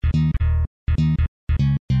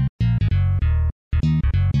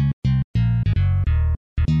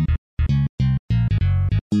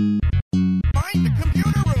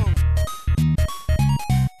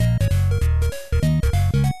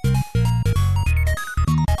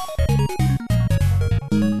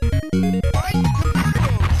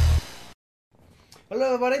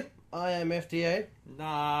FTA.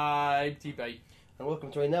 Night debate. And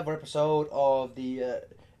welcome to another episode of the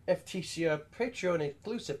FTCR Patreon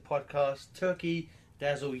exclusive podcast, Turkey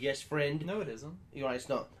Dazzle Yes Friend. No, it isn't. You're right, it's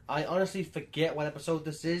not. I honestly forget what episode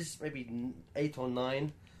this is, maybe 8 or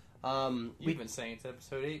 9. You've been saying it's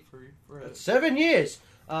episode 8 for 7 years!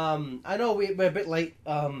 I know we're a bit late.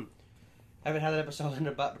 Haven't had an episode in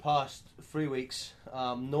about the past 3 weeks,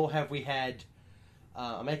 nor have we had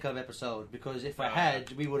a makeup episode, because if I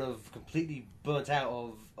had, we would have completely burnt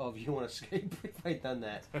out of You Want to Escape if I'd done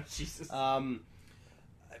that. Jesus.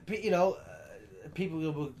 But, you know, people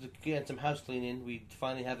will get some house cleaning. We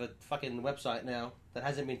finally have a fucking website now that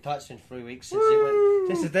hasn't been touched in 3 weeks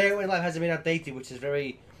since the day it went live. Hasn't been updated, which is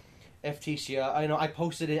very FTCR. I know I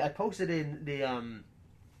posted in the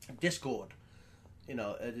Discord. You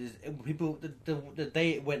know, people the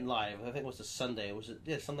day it went live. I think it was the Sunday. Was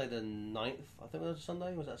it Sunday the 9th? I think it was a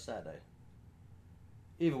Sunday. Or was that Saturday?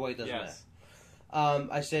 Either way, it doesn't matter.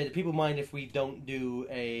 I said, people mind if we don't do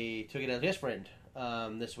a Turkey Dazzle Yes Friend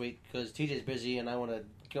this week, because TJ's busy and I want to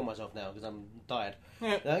kill myself now because I'm tired.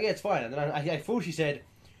 Yeah, it's fine. And then I foolishly said,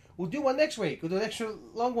 we'll do one next week. We'll do an extra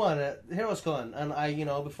long one at HeroesCon.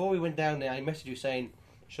 And before we went down there, I messaged you saying,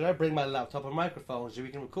 should I bring my laptop and microphone so we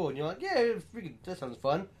can record? And you're like, yeah, that sounds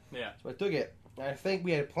fun. Yeah. So I took it. And I think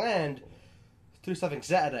we had planned to do something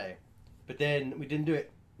Saturday, but then we didn't do it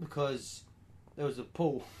because there was a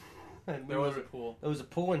pool. And there was a pool. There was a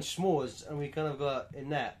pool and s'mores, and we kind of got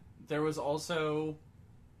in that. There was also...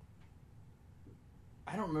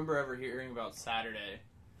 I don't remember ever hearing about Saturday,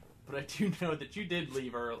 but I do know that you did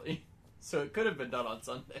leave early, so it could have been done on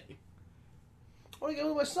Sunday. I want to go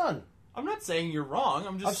with my son. I'm not saying you're wrong.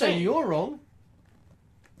 I'm saying you're wrong.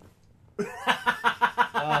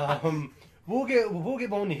 We'll get more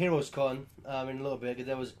on the HeroesCon in a little bit, because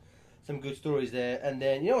there was some good stories there. And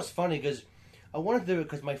then, you know what's funny, because I wanted to do it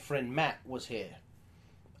because my friend Matt was here.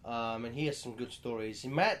 And he has some good stories.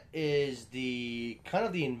 Matt is the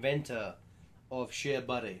inventor of Share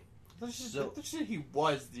Buddy. Let's just say he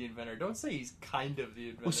was the inventor. Don't say he's kind of the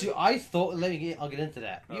inventor. Well, see, I thought... I'll get into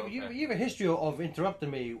that. Oh, okay. You have a history of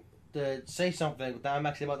interrupting me to say something that I'm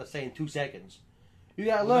actually about to say in 2 seconds. You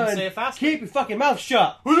gotta learn. Say it faster. Keep your fucking mouth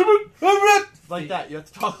shut. Like that. You have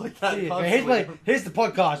to talk like that. Here's the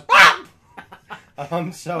podcast.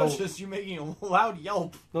 That's just you making a loud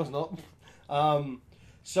yelp. No, it's not.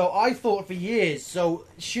 So I thought for years. So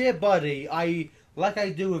Share Buddy, like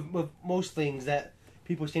I do with most things that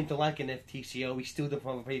people seem to like in FTCO, we steal them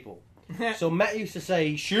from other people. So Matt used to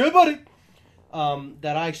say Share Buddy,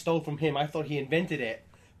 that I stole from him. I thought he invented it.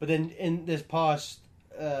 But then in this past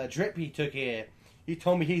trip he took here, he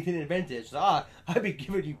told me he didn't invent it. So I'd be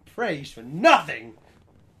giving you praise for nothing.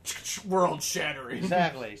 World shattering.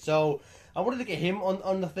 Exactly. So I wanted to get him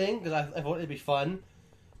on the thing because I thought it'd be fun,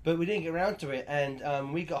 but we didn't get around to it. And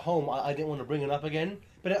when we got home, I didn't want to bring it up again.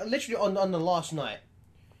 But literally on the last night,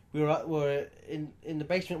 we were in the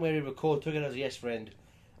basement where we record Took It As a Yes Friend,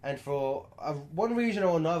 and for one reason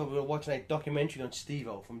or another, we were watching a documentary on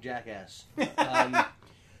Steve-O from Jackass.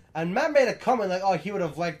 And Matt made a comment like, "Oh, he would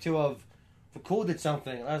have liked to have recorded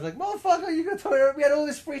something." And I was like, "Motherfucker, you gonna tell me we had all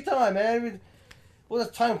this free time, man? All this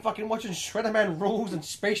time fucking watching Shredder Man Rules and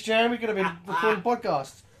Space Jam. We could have been recording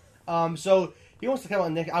podcasts." So he wants to come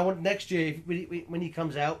out next. I want next year when he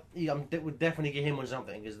comes out. We'll definitely get him on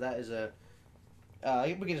something, because that is a.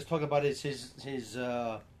 We can just talk about his.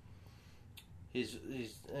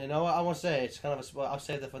 You know, I won't say it. It's kind of I'll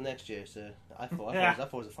save that for next year. So I thought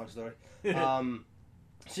it was a fun story.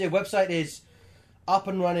 So your website is up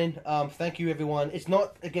and running. Thank you, everyone. It's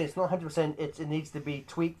not 100%. It needs to be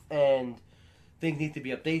tweaked, and things need to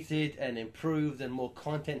be updated and improved, and more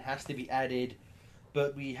content has to be added.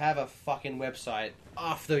 But we have a fucking website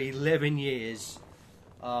after 11 years.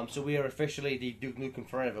 So we are officially the Duke Nukem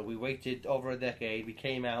Forever. We waited over a decade. We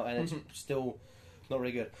came out, and it's still not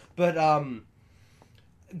really good. But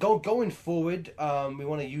going forward, we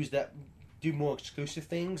want to use that, do more exclusive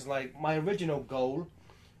things. Like, my original goal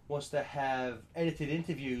was to have edited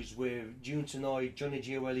interviews with Jun Tsunoi, Johnny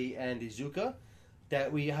Gioeli, and Izuka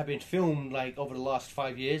that we have been filmed like over the last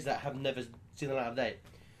 5 years that have never seen the light of day.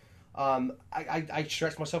 I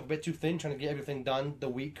stretched myself a bit too thin trying to get everything done the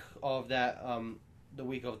week of that, the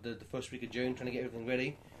week of the first week of June, trying to get everything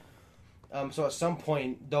ready. So at some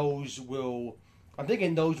point, I'm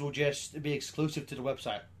thinking those will just be exclusive to the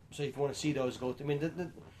website. So if you want to see those, go to,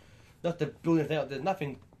 not the brilliant thing, there's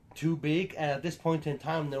nothing too big, and at this point in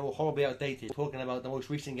time, they're all horribly outdated. Talking about the most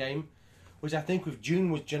recent game, which I think with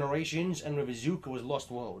June was Generations, and with Izuka was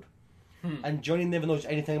Lost World. And Johnny never knows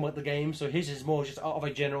anything about the game, so his is more just out of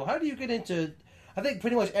a general. How do you get into? I think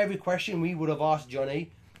pretty much every question we would have asked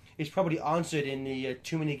Johnny, is probably answered in the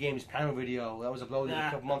Too Many Games panel video that was uploaded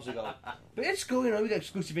a couple months ago. But it's cool, you know, we got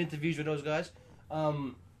exclusive interviews with those guys.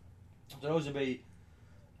 So those will be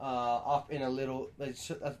up in a little,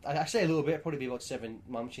 I say a little bit, probably be about 7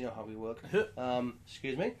 months, you know how we work.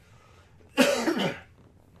 Excuse me.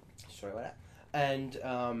 Sorry about that. And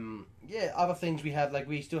yeah, other things we have, like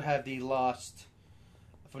we still have the last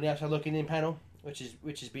From the Outside Looking In panel, which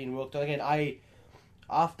is being worked on. Again,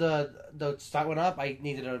 after the start went up, I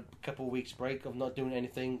needed a couple of weeks break of not doing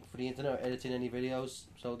anything for the internet or editing any videos.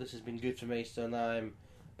 So this has been good for me. So now I'm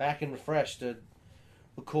back and refreshed to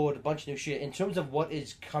record a bunch of new shit. In terms of what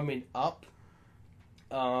is coming up,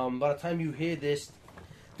 by the time you hear this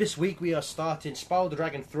week we are starting Spyro the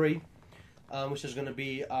Dragon 3, which is going to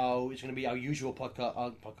be our usual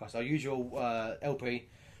podcast, our usual LP,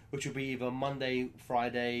 which will be either Monday,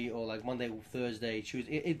 Friday, or like Monday, Thursday,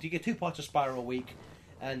 Tuesday. You get 2 parts of Spyro a week,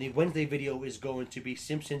 and the Wednesday video is going to be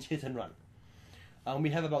Simpsons Hit and Run. We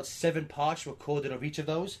have about 7 parts recorded of each of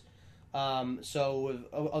those. So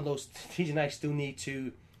on those, TJ and I still need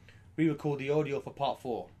to re-record the audio for part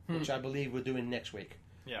 4, which I believe we're doing next week.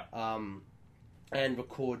 Yeah. And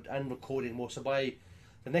recording more. So by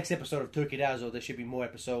the next episode of Turkey Dazzle, there should be more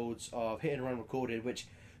episodes of Hit and Run recorded, which,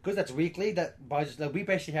 because that's weekly, that buys, like, we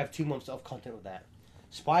basically have 2 months of content with that.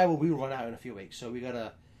 Spyro will run out in a few weeks, so we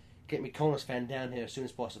gotta get Mykonos fan down here as soon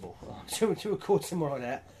as possible to record some more of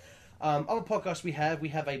that. Other podcasts we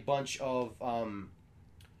have a bunch of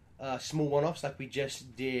small one-offs, like we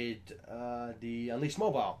just did the Unleashed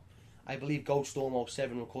Mobile. I believe Goldstorm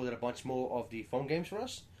 07 recorded a bunch more of the phone games for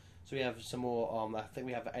us. So we have some more, I think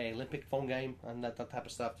we have an Olympic phone game and that type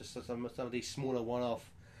of stuff, just some of these smaller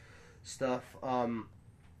one-off stuff.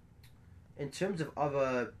 In terms of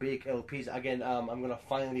other big LPs, again, I'm going to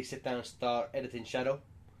finally sit down and start editing Shadow,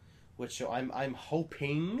 which I'm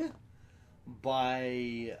hoping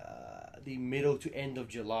by the middle to end of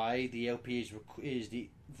July, the LP is the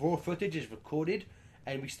raw footage is recorded,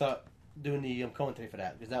 and we start doing the commentary for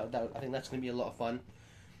that, because that I think that's going to be a lot of fun.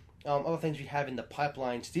 Other things we have in the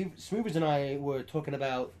pipeline, Smoothers and I were talking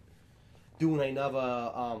about doing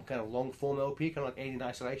another kind of long form LP, kind of like Alien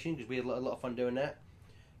Isolation, because we had a lot of fun doing that.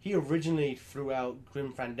 He originally threw out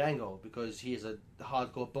Grim Fandango because he is a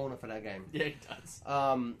hardcore boner for that game. Yeah, he does.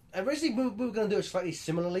 Originally, we were going to do it slightly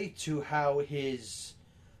similarly to how his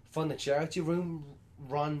Fund the Charity Room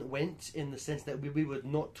run went, in the sense that we would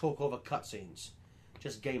not talk over cutscenes,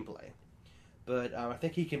 just gameplay. But I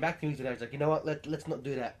think he came back to me today. He's like, you know what? Let's not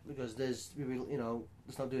do that, because let's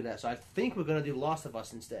not do that. So I think we're going to do Last of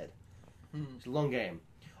Us instead. It's a long game.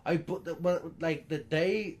 The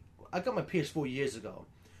day I got my PS4 years ago,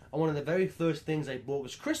 and one of the very first things I bought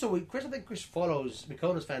was Chris. I think Chris follows,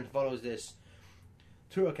 Mykonos fan follows this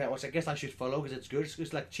Twitter account, which I guess I should follow because it's good.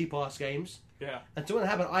 It's like cheap ass games. Yeah. And so when it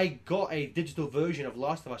happened, I got a digital version of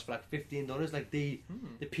Last of Us for like $15, like the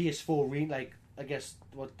PS4 I guess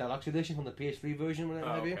deluxe edition from the PS3 version, whatever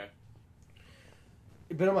have you.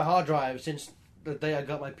 It's been on my hard drive since the day I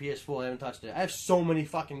got my PS4. I haven't touched it. I have so many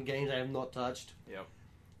fucking games I have not touched. Yep.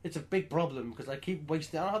 It's a big problem because I keep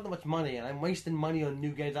wasting. I don't have that much money, and I'm wasting money on new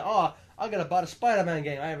games. Like, I gotta buy the Spider-Man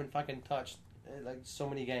game. I haven't fucking touched like so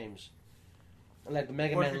many games. And like the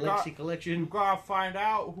Mega Man Legacy Collection. You gotta find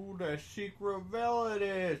out who the secret villain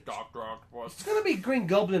is. Doctor Octopus. It's gonna be Green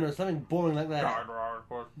Goblin or something boring like that. Doctor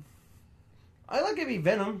Octopus. I like it be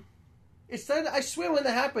Venom. I swear when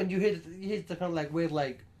that happened, you hit the kind of like weird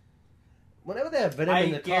like. Whenever they have Venom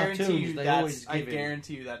in the cartoons, they always give I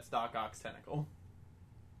guarantee you that's Doc Ock's tentacle.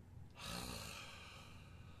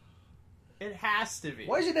 It has to be.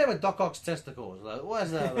 Why is it never Doc Ock's testicles? Like, what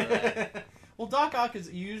is that? Well, Doc Ock is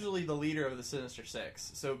usually the leader of the Sinister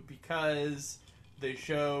Six, so because they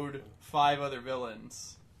showed 5 other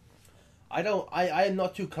villains. I am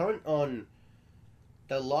not too current on.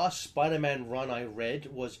 The last Spider-Man run I read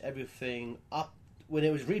was everything up when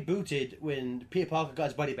it was rebooted, when Peter Parker got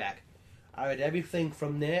his buddy back. I read everything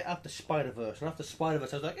from there up to Spider-Verse, and after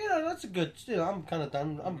Spider-Verse I was like, that's a good, I'm kind of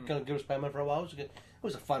done. I'm going to give Spider-Man for a while. It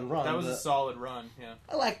was a fun run. That was a solid run, yeah.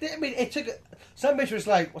 I liked it. I mean, it took... Some bitch was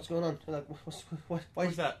like, what's going on? Like, why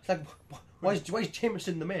is that? It's like, why is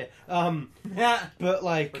Jameson in the mayor? Yeah. But,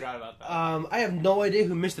 like... Forgot about that. I have no idea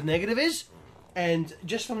who Mr. Negative is. And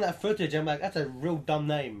just from that footage, I'm like, that's a real dumb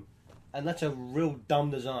name. And that's a real dumb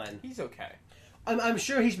design. He's okay. I'm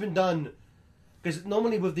sure he's been done... Because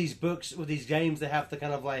normally with these books, with these games, they have to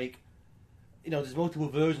kind of like... there's multiple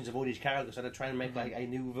versions of all these characters, so they try and make like a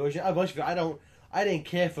new version. I didn't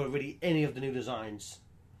care for really any of the new designs.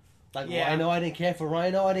 Like Rhino, I didn't care for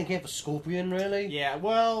Rhino. I didn't care for Scorpion, really. Yeah,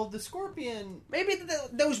 well, the Scorpion... Maybe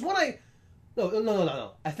there was one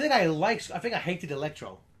No. I think I hated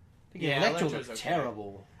Electro. Yeah, Electro looks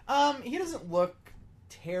terrible. He doesn't look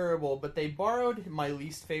terrible, but they borrowed my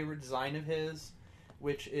least favorite design of his,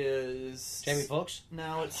 which is Jamie Foxx.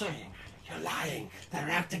 No, it's You're lying. They're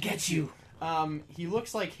out to get you. He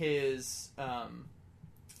looks like his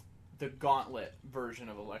the Gauntlet version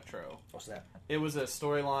of Electro. What's that? It was a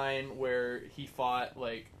storyline where he fought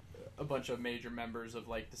like a bunch of major members of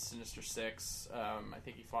like the Sinister Six. I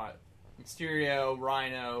think he fought Mysterio,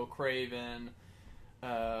 Rhino, Kraven,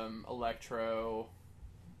 Electro,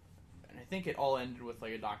 and I think it all ended with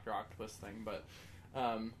like a Dr. Octopus thing. But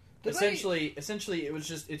essentially,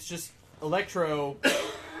 it's just Electro,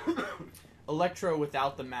 Electro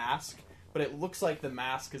without the mask, but it looks like the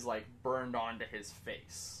mask is like burned onto his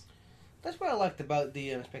face. That's what I liked about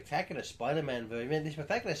the Spectacular Spider-Man version. I mean, the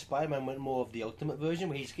Spectacular Spider-Man went more of the Ultimate version,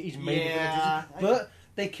 where he's made of electricity. But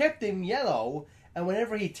they kept him yellow, and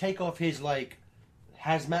whenever he'd take off his, like,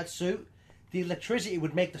 hazmat suit, the electricity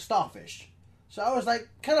would make the starfish. So I was like,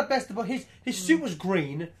 kind of best of both. His suit was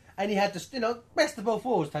green, and he had this, best of both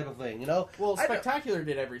worlds type of thing, Well, Spectacular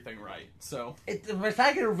did everything right, so...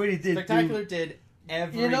 Spectacular really did. Spectacular did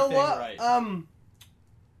everything You know what? right.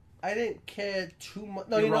 I didn't care too much.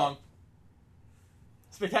 No, you're wrong.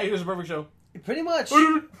 Spectacular's a perfect show. Pretty much.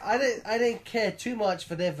 I didn't care too much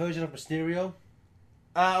for their version of Mysterio.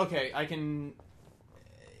 Okay, I can...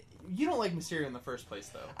 You don't like Mysterio in the first place,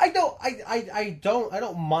 though. I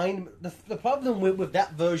don't mind. The problem with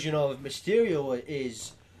that version of Mysterio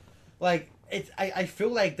is, like, I feel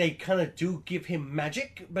like they kind of do give him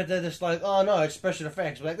magic, but they're just like, oh no, it's special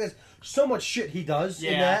effects. But, like, there's so much shit he does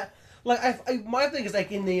in that. Like, my thing is,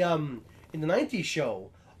 like, in the 90s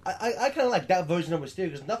show, I kind of like that version of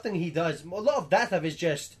Mysterio, because nothing he does, a lot of that stuff is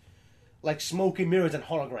just like smoky mirrors and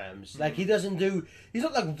holograms. Like, he's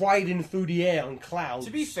not like riding through the air on clouds.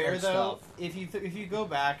 To be fair, though, if you go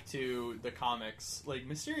back to the comics, like,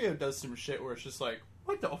 Mysterio does some shit where it's just like,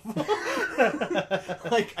 what the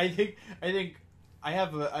fuck? Like, I think I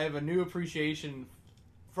have a new appreciation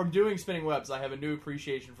from doing Spinning Webs. I have a new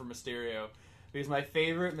appreciation for Mysterio, because my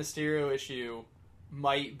favorite Mysterio issue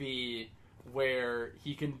might be where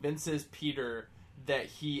he convinces Peter that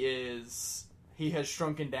he has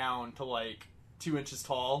shrunken down to like 2 inches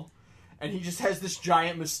tall, and he just has this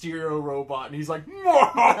giant Mysterio robot, and he's like,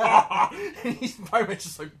 and he's pretty much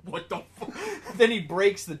just like, what the fuck? Then he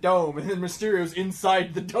breaks the dome, and then Mysterio's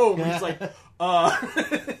inside the dome, and he's like, I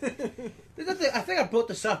think I brought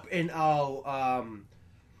this up in our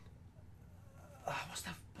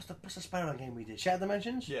what's the Spider-Man game we did? Shattered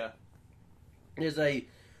Dimensions? Yeah.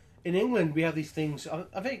 In England, we have these things.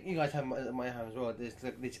 I think you guys have them at my house as well. There's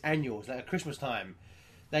like these annuals, like at Christmas time.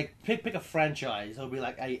 Like pick a franchise. It'll be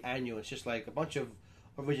like a annual. It's just like a bunch of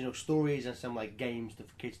original stories and some like games for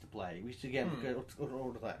kids to play. We used to get them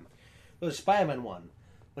all the time. There was a Spider-Man one,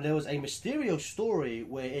 but there was a Mysterio story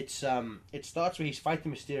where it starts where he's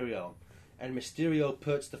fighting Mysterio, and Mysterio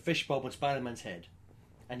puts the fishbowl on Spider-Man's head,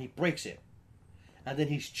 and he breaks it, and then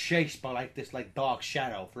he's chased by like this like dark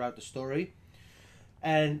shadow throughout the story.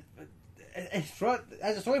 And as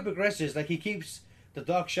the story progresses, like the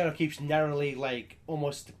Dark Shadow keeps narrowly like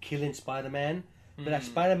almost killing Spider-Man, but as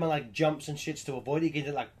Spider-Man like jumps and shits to avoid it,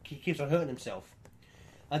 he keeps on hurting himself.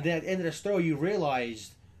 And then at the end of the story, you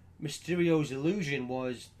realize Mysterio's illusion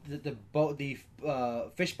was the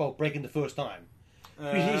fishbowl breaking the first time.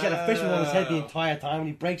 He's had a fishbowl on his head the entire time, and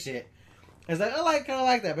he breaks it. And it's like I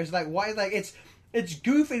like that, but it's like why It's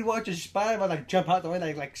goofy watching Spider-Man like jump out the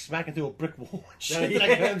way like smacking through a brick wall and shit.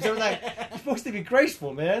 Like, it's supposed to be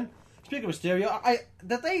graceful, man. Speaking of Mysterio,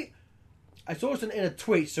 I saw this in a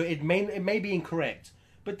tweet, so it may be incorrect,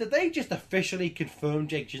 but did they just officially confirm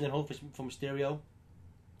Jake Gyllenhaal for Mysterio?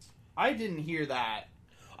 I didn't hear that.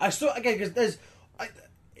 I saw again because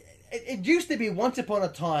it used to be once upon a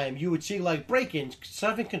time you would see like break-ins,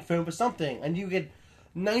 something confirmed for something, and you get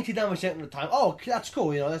 99% of the time, oh, that's cool,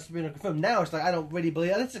 that's been confirmed. Now it's like, I don't really believe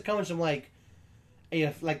that. This is coming from like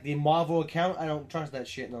the Marvel account. I don't trust that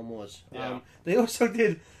shit no more. Yeah. They also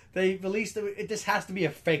they released, this has to be a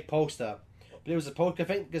fake poster. But it was a poster, I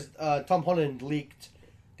think, because Tom Holland leaked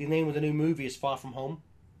the name of the new movie is Far From Home.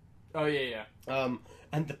 Oh, yeah.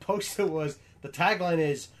 And the poster the tagline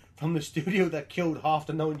is, from the studio that killed half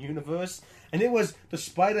the known universe. And it was the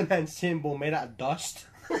Spider-Man symbol made out of dust.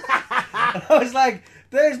 I was like,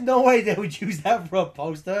 there's no way they would use that for a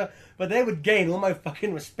poster, but they would gain all my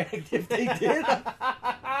fucking respect if they did.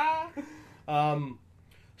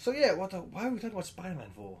 So yeah, why are we talking about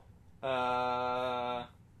Spider-Man for?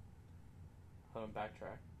 Hold on,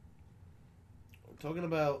 backtrack. We're talking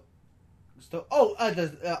about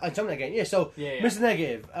Something again. Yeah, so Yeah. Mr.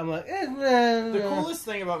 Negative. I'm like, The coolest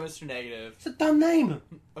thing about Mr. Negative... It's a dumb name.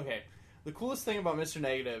 Okay. The coolest thing about Mr.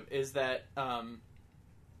 Negative is that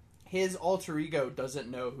his alter ego doesn't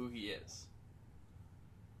know who he is.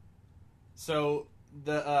 So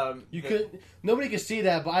nobody can see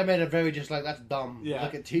that, but I made a very just like, that's dumb. Yeah.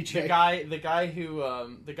 Look at TJ. The guy who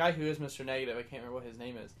is Mr. Negative, I can't remember what his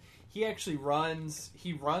name is. He actually runs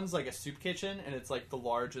like a soup kitchen, and it's like the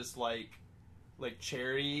largest like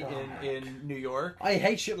charity in New York. I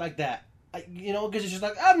hate shit like that. Because it's just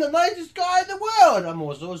like, I'm the nicest guy in the world. I'm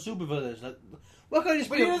also a supervillain. Like, why can't he just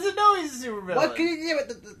But be he doesn't know he's a supervillain. Why can't he? Yeah,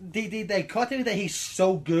 but the content that he's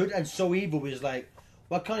so good and so evil is like,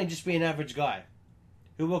 why can't he just be an average guy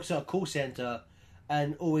who works at a call center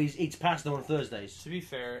and always eats pasta on Thursdays? To be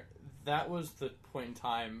fair, that was the point in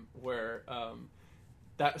time where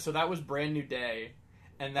that was Brand New Day,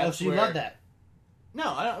 and that's so you love that?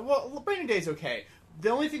 No, I don't, well, Brand New Day's okay. The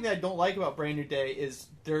only thing that I don't like about Brand New Day is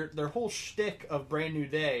their whole shtick of Brand New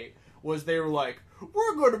Day was they were like,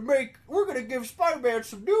 we're gonna give Spider-Man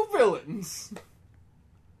some new villains.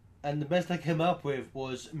 And the best they came up with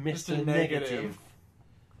was Mr. Negative.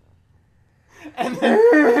 And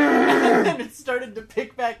then it started to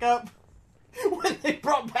pick back up when they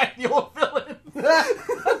brought back the old villain.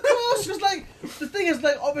 Of course, because like the thing is,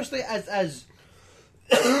 like, obviously as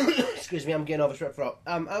excuse me, I'm getting off a strep throat.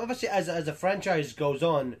 Obviously as a franchise goes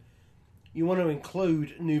on, you want to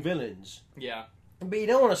include new villains. Yeah. But you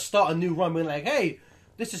don't want to start a new run being like, hey,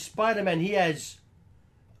 this is Spider-Man. He has,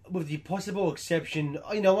 with the possible exception,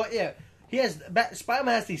 you know what? Yeah, he has.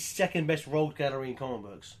 Spider-Man has the second best rogue gallery in comic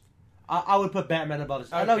books. I would put Batman above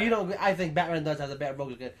this. Okay. I know you don't. I think Batman does have a better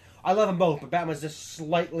rogue gallery. I love them both, but Batman's just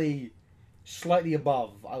slightly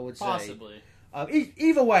above. I would say possibly.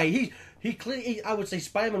 Either way, he I would say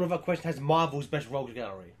Spider-Man without question has Marvel's best rogue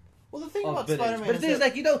gallery. Well, the thing about Spider-Man but the thing is,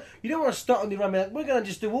 like, you don't want to start on the run. Like, we're gonna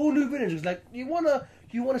just do all new villains. It's like you wanna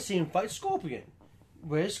see him fight Scorpion.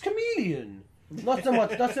 Where's Chameleon? Not so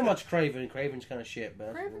much Craven. Craven's kind of shit,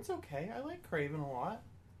 but Craven's okay. I like Craven a lot.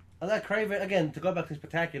 I like Craven again. To go back to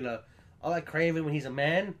Spectacular, I like Craven when he's a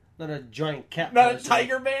man, not a giant cat. Not a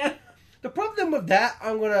tiger man. The problem with that,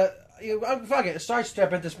 I'm fuck it.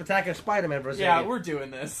 Sidestep into Spectacular Spider-Man for a second. Yeah, we're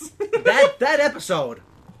doing this. that episode,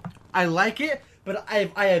 I like it, but I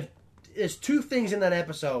have. There's two things in that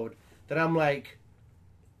episode that I'm like,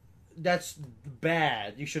 that's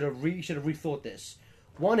bad. You should have rethought this.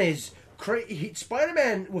 One is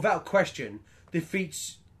Spider-Man, without question,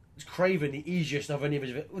 defeats Craven the easiest of any of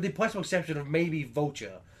his, with the possible exception of maybe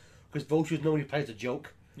Vulture, because Vulture normally plays a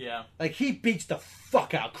joke. Yeah, like he beats the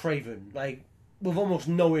fuck out of Craven, like with almost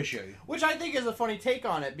no issue. Which I think is a funny take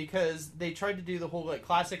on it, because they tried to do the whole like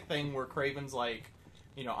classic thing where Craven's like,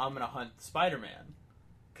 I'm gonna hunt Spider-Man.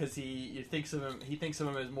 Because he thinks of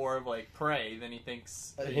him as more of like prey than he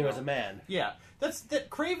thinks him as a man. Yeah, that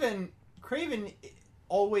Craven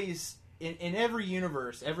always in every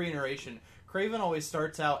universe, every iteration, Craven always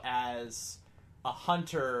starts out as a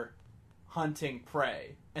hunter hunting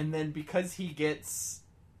prey, and then because he gets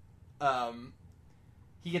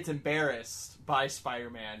embarrassed by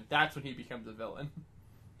Spider-Man, that's when he becomes a villain.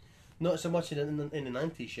 Not so much in the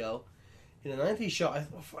 90s show. In the 90s show, I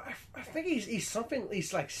think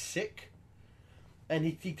he's like sick, and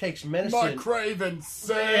he takes medicine. My Craven's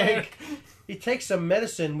sick. He takes some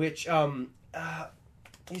medicine, which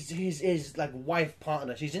his like wife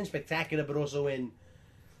partner. She's in Spectacular, but also in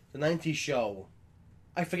the 90s show.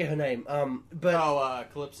 I forget her name.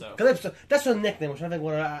 Calypso. Calypso. That's her nickname. I'm trying to think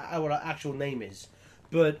what her actual name is.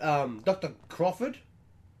 But Dr. Crawford,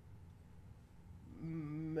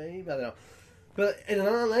 maybe, I don't know. But in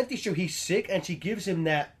another 90s show, he's sick, and she gives him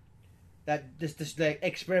this like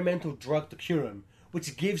experimental drug to cure him,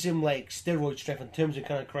 which gives him like steroid strength and turns him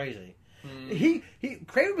kind of crazy. Mm.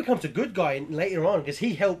 Craven becomes a good guy later on because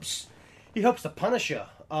he helps the Punisher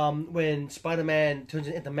when Spider-Man turns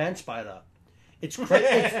into Man Spider.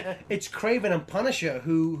 It's Craven and Punisher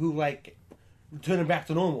who like turn him back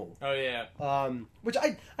to normal. Oh yeah. Which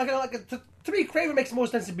I kind of like. To me, Craven makes more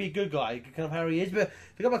sense to be a good guy, kind of how he is. But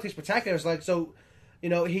to go back to Spectacular, it's like, so,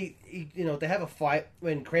 he they have a fight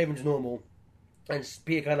when Craven's normal, and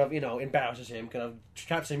Peter kind of, embarrasses him, kind of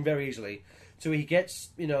traps him very easily. So he gets,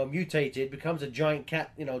 mutated, becomes a giant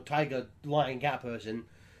cat, tiger, lion, cat person,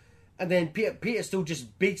 and then Peter still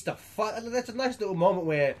just beats the fuck. That's a nice little moment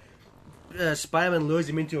where Spider-Man lures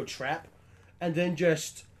him into a trap, and then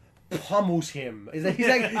just pummels him. He's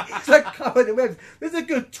like covered in webs. There's a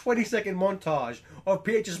good 20-second montage of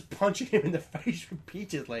Peter just punching him in the face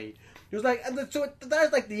repeatedly. It was like, and so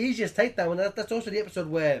that's like the easiest takedown. And that's also the episode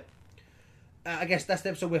where I guess that's the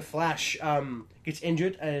episode where Flash gets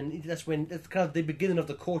injured, and that's kind of the beginning of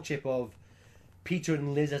the courtship of Peter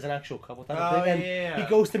and Liz as an actual couple type of thing. And yeah. he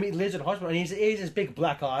goes to meet Liz at the hospital, and he has this big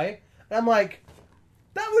black eye. And I'm like,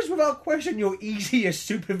 that was without question your easiest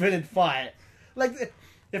supervillain fight. Like,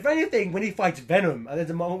 if anything, when he fights Venom, and there's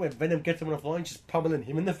a moment where Venom gets him on the floor and just pummeling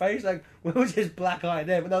him in the face, like, where was his black eye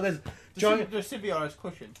there? But no, there's The symbiote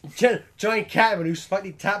cushion. giant Catman who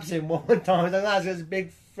slightly taps him one time. He's like, that's this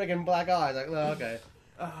big friggin' black eye. Like, oh, okay.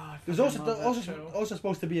 There's also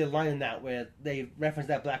supposed to be a line in that where they reference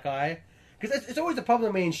that black eye. Because it's always the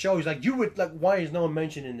problem with me in shows. Like, you would, like, why is no one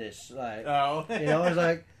mentioning this? Like, you know, it's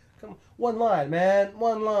like, come on, one line, man,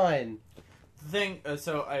 one line. The thing,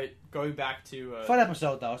 going back to... fun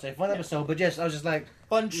episode, though. I'll say fun episode, but I was just like...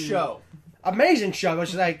 Fun show. Amazing show. I was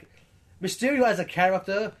just like, Mysterio as a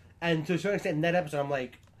character, and to a certain extent in that episode, I'm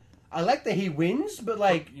like, I like that he wins, but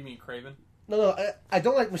like... You mean Craven? No, I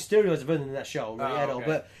don't like Mysterio as a villain in that show, really, at all. Okay.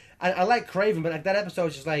 But I like Craven, but like that episode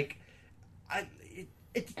is just like...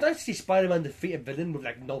 It's nice to see Spider-Man defeat a villain with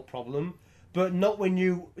like no problem, but not when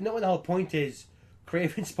the whole point is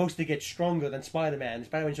Craven's supposed to get stronger than Spider-Man.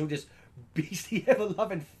 Spider-Man should just beat the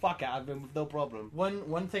ever-loving fuck out of him with no problem.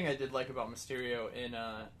 One thing I did like about Mysterio and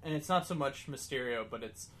it's not so much Mysterio, but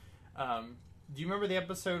it's do you remember the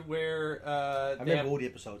episode where I remember all the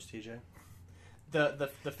episodes, TJ. The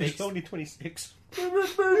fake... It's only 26.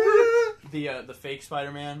 the fake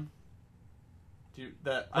Spider-Man. Dude,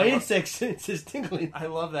 My insect sense is tingling. I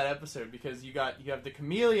love that episode because you have the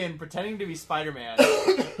chameleon pretending to be Spider-Man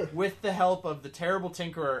with the help of the terrible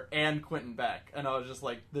Tinkerer and Quentin Beck, and I was just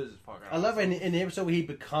like, this is fucking awesome. I love it in the episode where he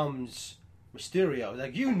becomes Mysterio.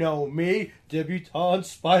 Like, you know me, debutante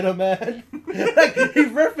Spider-Man. Like, he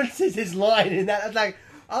references his line in that. It's like,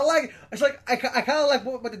 I kind of like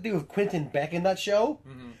what they do with Quentin Beck in that show,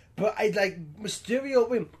 but I like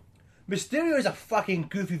Mysterio. Mysterio is a fucking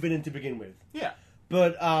goofy villain to begin with. Yeah.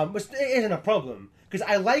 But it isn't a problem. Because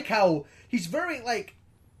I like how he's very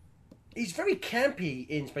campy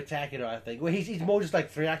in Spectacular, I think. Where he's more just like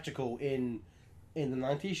theatrical in the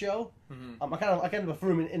 90s show. Mm-hmm. I kind of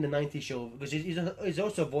prefer him in the 90s show because he's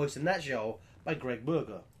also voiced in that show by Greg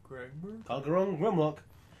Berger. Calderon Grimlock.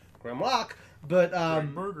 But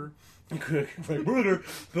Greg Berger. Greg Berger.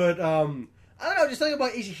 But I don't know, just think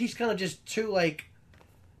about he's kind of just too like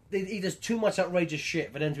he does too much outrageous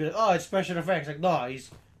shit for them to be like, oh, it's special effects. Like,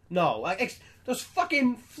 those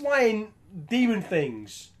fucking flying demon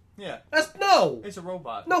things. Yeah. It's a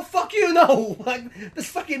robot. No, fuck you, no. Like, that's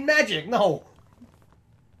fucking magic, no.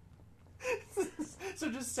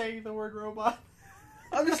 So just saying the word robot.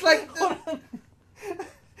 I'm just like...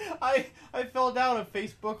 I fell down a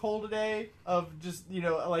Facebook hole today of just,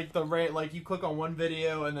 like like you click on one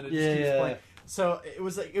video and then it just keeps playing. So it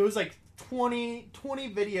was like 20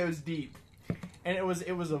 videos deep, and it was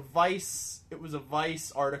a Vice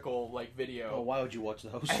article like video. Oh, why would you watch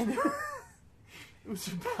those? It was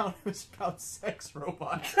about sex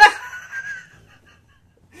robots.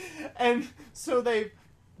 And so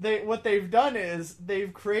what they've done is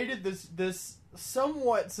they've created this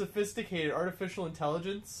somewhat sophisticated artificial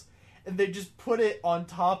intelligence, and they just put it on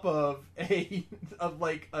top of a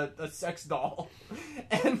sex doll.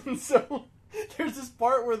 And so there's this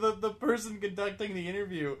part where the person conducting the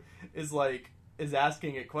interview is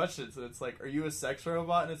asking it questions, and it's like, are you a sex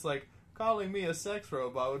robot? And it's like, calling me a sex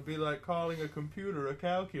robot would be like calling a computer a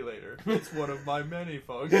calculator. It's one of my many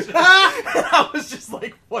functions. And I was just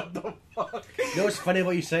like, what the fuck? You know what's funny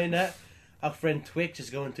about you saying that? Our friend Twix is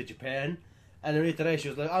going to Japan, and earlier today she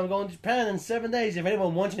was like, I'm going to Japan in 7 days. If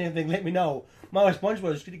anyone wants anything, let me know. My response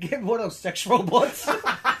was, could you get me one of those sex robots?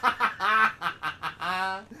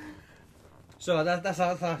 So that's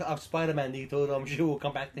our Spider-Man detour. I'm sure we'll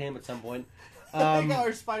come back to him at some point. I think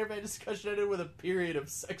our Spider-Man discussion ended with a period of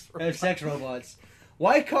sex robots. Sex robots.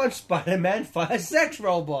 Why can't Spider-Man fight a sex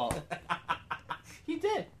robot? He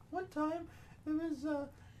did. One time, it was,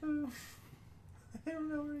 I don't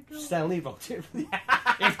know where he goes. Stan Lee wrote it.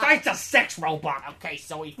 He fights a sex robot. Okay,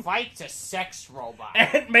 so he fights a sex robot.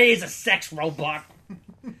 Aunt May is a sex robot.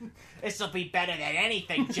 This'll be better than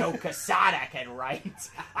anything Joe Quesada can write.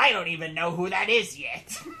 I don't even know who that is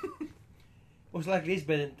yet. Most likely he's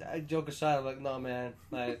been Joe Quesada. Like, no, man.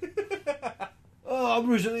 Like, oh, I'm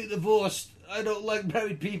recently divorced. I don't like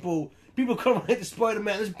married people. People come right to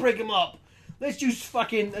Spider-Man. Let's break him up. Let's use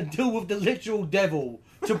fucking deal with the literal devil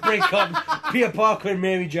to break up Peter Parker and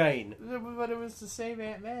Mary Jane. But it was to save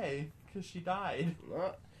Aunt May, because she died.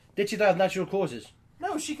 Did she die of natural causes?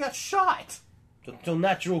 No, she got shot. So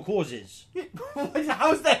natural causes.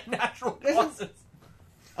 How's that natural causes?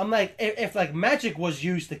 I'm like, if like magic was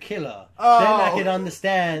used to kill her, Oh. then I can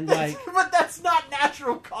understand. Like, But that's not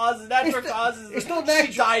natural causes. Natural causes. it's not She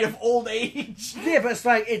natural. died of old age. yeah, but it's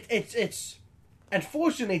like it's.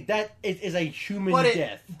 Unfortunately, that is a human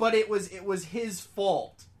death. But it was his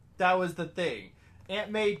fault. That was the thing. Aunt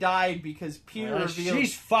May died because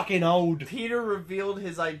She's fucking old. Peter revealed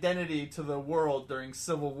his identity to the world during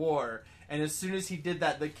Civil War, and as soon as he did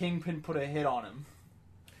that, the Kingpin put a hit on him.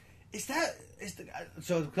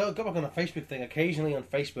 So go back on the Facebook thing. Occasionally on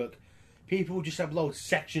Facebook, people just upload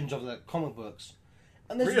sections of the comic books,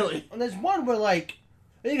 and there's one where like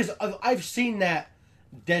I think I've seen that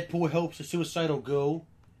Deadpool helps a suicidal girl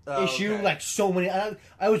issue okay. like so many.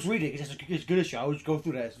 I was reading it's a good issue. I always go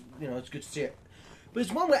through that. It's good to see it. But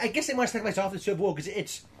it's one where I guess it might take place after Civil War because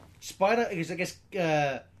it's Spider. Because I guess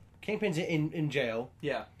Kingpin's in jail.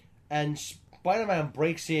 Yeah. And Spider-Man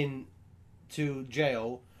breaks in to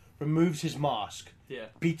jail, removes his mask, Yeah.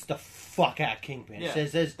 beats the fuck out of Kingpin. Yeah.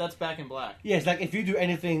 Says, That's Back in Black. yeah, it's like if you do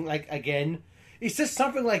anything like again, it says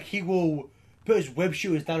something like he will put his web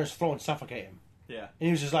shooters down his throat and suffocate him. Yeah. And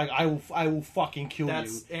he was just like, I will fucking kill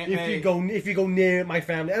That's you Aunt if May. you go near my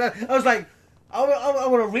family. And I was like, I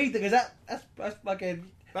want to read that because that's fucking.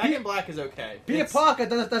 Back in Black is okay. Peter Parker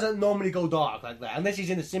doesn't normally go dark like that unless he's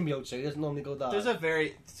in the symbiote suit. He doesn't normally go dark.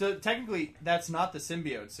 So technically that's not the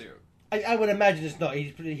symbiote suit. I would imagine it's not.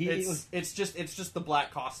 It's just the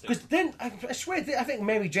black costume. Because then I swear I think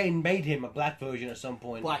Mary Jane made him a black version at some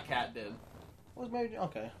point. Black Cat did. What was Mary Jane?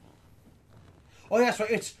 Okay. Oh, yeah, that's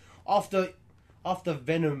right. It's after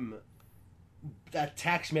Venom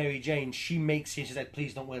attacks Mary Jane, she makes him. She's like,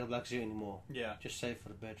 please don't wear the black suit anymore. Yeah. Just save it for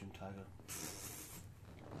the bedroom, Tiger.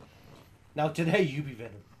 Now today you be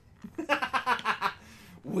Venom.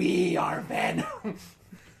 We are Venom.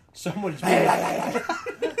 Somebody's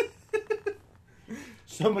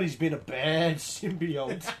been a bad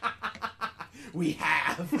symbiote. We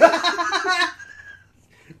have.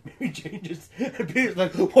 Mary Jane just appears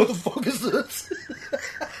like, what the fuck is this?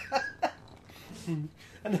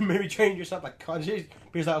 And then Mary Jane dressed up like Carnage.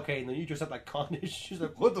 He's like, okay, and then you dress up like Carnage. She's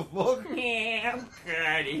like, what the fuck? Yeah, I'm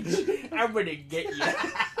Carnage. I'm gonna get you.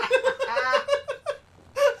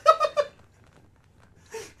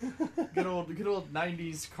 Good old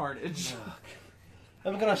 90s Carnage.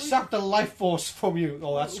 I'm gonna suck the life force from you.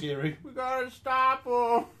 Oh, that's scary. We gotta stop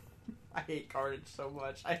him. I hate Carnage so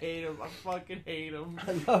much. I hate him. I fucking hate him.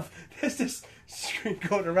 I love, there's this screen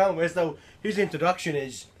going around where though his introduction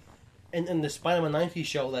is in the Spider-Man 90s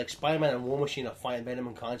show, like Spider-Man and War Machine are fighting Venom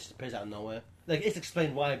and Carnage just appears out of nowhere. Like it's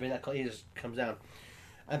explained why, but that he just comes down.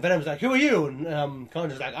 And Venom's like, who are you? And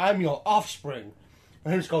Carnage is like, I'm your offspring.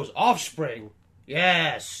 And he just goes, offspring?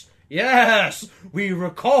 Yes, we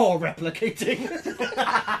recall replicating.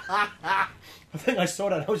 I think I saw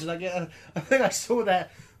that. I was just like, yeah. I think I saw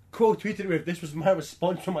that quote tweeted with, this was my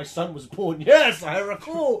response when my son was born. Yes, I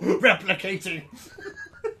recall replicating.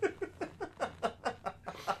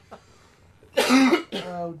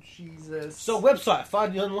 Oh Jesus! So website,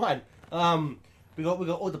 find you online. We got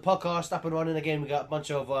all the podcasts up and running again. We got a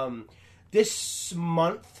bunch of this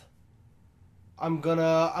month. I'm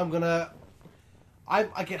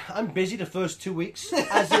busy the first 2 weeks.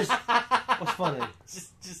 As is, what's funny?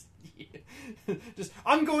 Just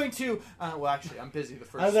I'm going to. Well, actually, I'm busy the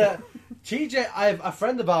first. TJ, a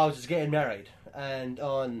friend of ours is getting married, and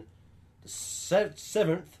on the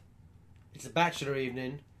 7th, it's a bachelor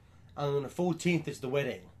evening, and on the 14th is the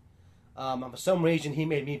wedding. And for some reason, he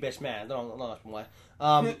made me best man. I don't know why.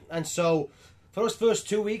 And so for those first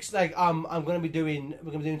 2 weeks, like we're gonna be doing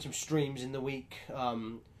some streams in the week.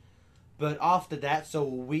 But after that, so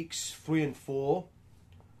weeks 3 and 4,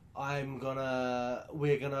 we're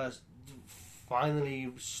gonna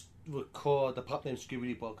finally record the Pop Name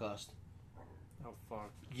Scooby-Doo podcast. Oh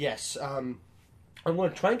fuck. Yes. I'm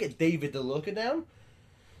gonna try and get David the Lurker down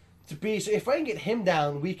to be. So if I can get him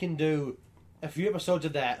down, we can do a few episodes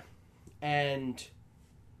of that and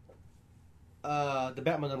the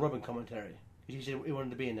Batman and Robin commentary. Because he said he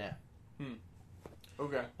wanted to be in that.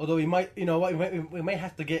 Okay. Although we might, you know what, we might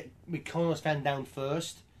have to get Mykonos fan down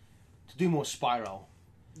first to do more Spyro.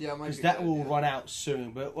 Yeah, because that will run out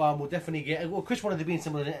soon. But we'll definitely get. Well, Chris wanted to be in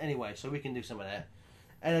some of it anyway, so we can do some of that.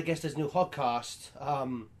 And I guess there's new Hogcast,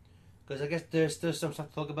 because I guess there's some stuff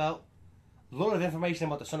to talk about. A lot of information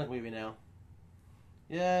about the Sonic movie now.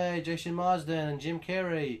 Yay, Jason Marsden and Jim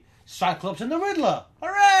Carrey, Cyclops and the Riddler,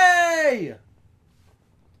 hooray!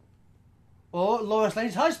 Or Lois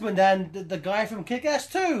Lane's husband and the guy from Kick-Ass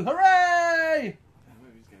 2, hooray! That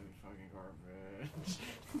movie's gonna be fucking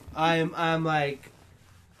garbage. I'm like,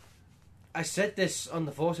 I said this on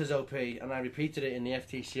the Forces OP, and I repeated it in the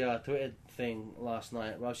FTCR Twitter thing last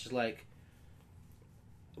night where I was just like,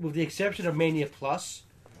 with the exception of Mania Plus,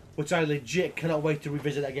 which I legit cannot wait to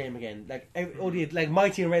revisit that game again. Like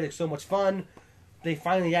Mighty and Ray looks so much fun. They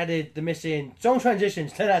finally added the missing zone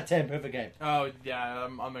transitions. 10 out of 10, perfect game. Oh yeah,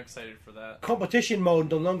 I'm excited for that. Competition mode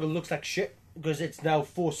no longer looks like shit because it's now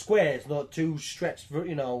 4 squares, not 2 stretched.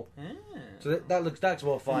 So that's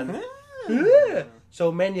more fun. Yeah.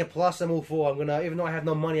 So Mania Plus, I'm all for. I'm gonna, even though I have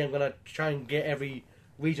no money, I'm gonna try and get every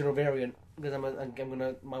regional variant because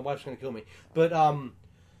my wife's gonna kill me. But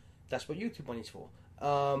that's what YouTube money's for.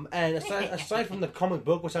 And aside from the comic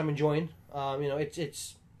book, which I'm enjoying,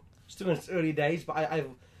 it's still in its early days, but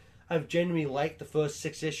I've genuinely liked the first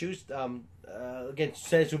 6 issues. Again,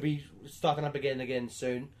 says will be starting up again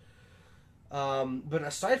soon. But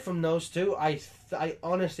aside from those 2, I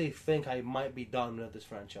honestly think I might be done with this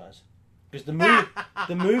franchise because the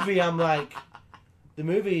movie I'm like, the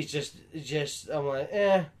movie is just I'm like,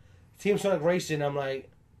 Team Sonic Racing, I'm like,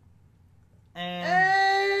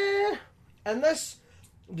 unless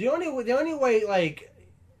the only way, like,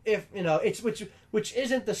 if it's which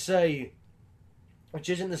isn't to say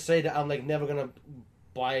that I'm like never gonna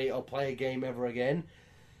buy or play a game ever again.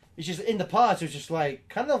 It's just in the past it was just like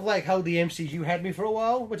kind of like how the MCU had me for a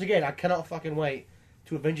while, which again I cannot fucking wait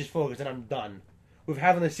to Avengers 4 because then I'm done with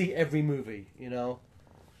having to see every movie. You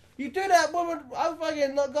do that, woman. I'll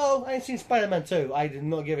fucking not go. I ain't seen Spider-Man 2. I did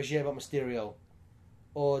not give a shit about Mysterio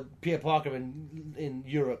or Peter Parker in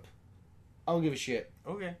Europe. I don't give a shit.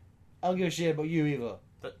 Okay. I don't give a shit about you either.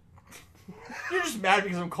 You're just mad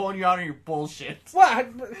because I'm calling you out on your bullshit. What?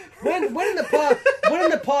 When in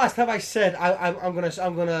the past have I said I'm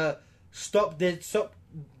gonna stop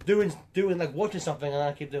doing like watching something and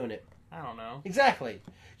I keep doing it? I don't know. Exactly.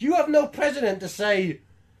 You have no precedent to say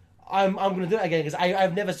I'm gonna do it again because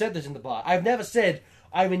I've never said this in the past. I've never said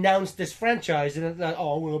I renounced this franchise and like,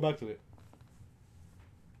 I'm gonna go back to it.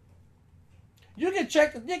 You can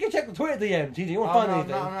check the Twitter DM, TJ. You won't find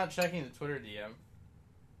anything. I'm not checking the Twitter DM.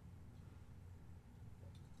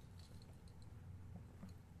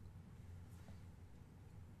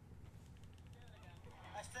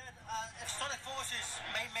 If Sonic Forces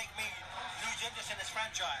may make me lose interest in this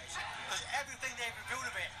franchise, because everything they reviewed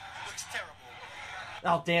of it looks terrible.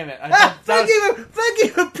 Oh, damn it. Thank you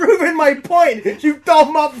for proving my point, you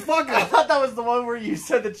dumb motherfucker. I thought that was the one where you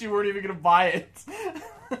said that you weren't even going to buy it.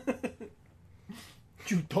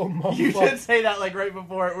 You dumb motherfucker. You did say that like right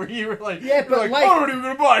before it, where you were like, yeah, but like, I'm not even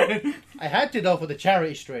going to buy it. I had to, though, for the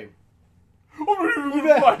charity stream. I'm not even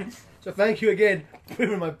going to buy it. So thank you again for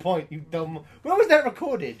proving my point, you dumb... Where was that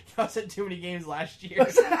recorded? I was at Too Many Games last year.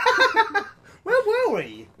 Where were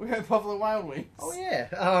we? We were at Buffalo Wild Wings. Oh, yeah.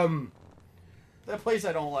 That place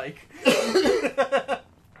I don't like.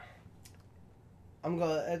 I'm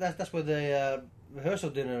gonna... That's where the rehearsal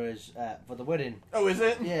dinner is at for the wedding. Oh, is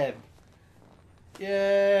it? Yeah.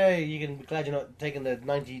 Yay! You can be glad you're not taking the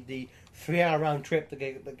 3-hour round trip to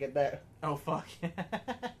get there. Oh, fuck.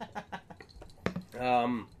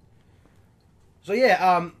 So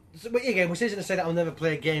yeah, but again, which isn't to say that I'll never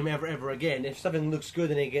play a game ever again. If something looks good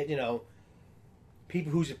and they get,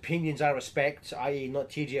 people whose opinions I respect, i.e. not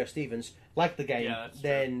TJ or Stevens, like the game, yeah,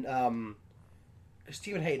 then because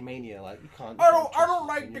Steven hated Mania, like you can't. I don't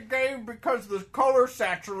like the game because the color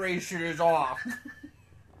saturation is off.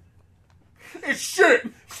 It's shit.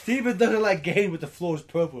 Steven doesn't like game with the floors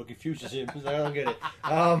purple. It confuses him. He's like, I don't get it.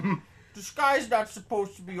 The sky's not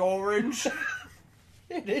supposed to be orange.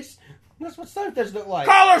 It is. That's what stuff does look like.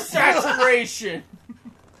 Color saturation.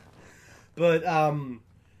 But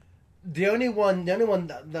the only one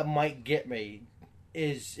that might get me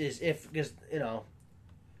is if, because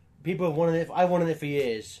people have wanted it. I wanted it for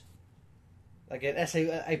years. Like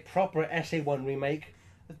a proper SA1 remake.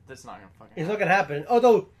 That's not gonna fucking. It's not gonna happen.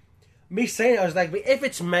 Although me saying it, I was like, if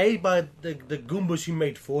it's made by the Goombas who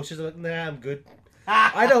made Forces, I'm like, nah, I'm good.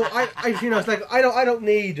 I don't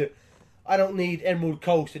need Emerald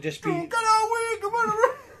Coast to just be. I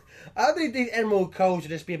don't need Emerald Coast to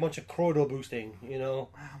just be a bunch of corridor boosting, Oh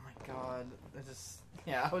my god, that's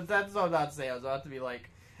what I was about to say. I was about to be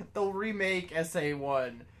like, they'll remake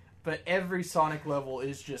SA1, but every Sonic level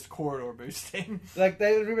is just corridor boosting. Like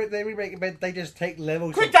they remake, but they just take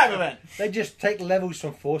levels. Quick time event. They just take levels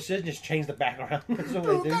from Forces and just change the background. That's all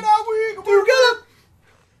they do.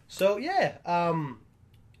 So yeah,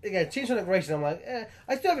 again, Team Sonic Racing. I'm like,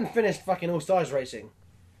 I still haven't finished fucking All Stars Racing.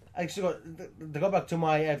 I still got to go back to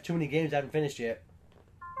I have too many games I haven't finished yet.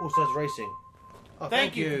 All Stars Racing. Oh,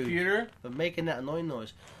 thank you, computer, for making that annoying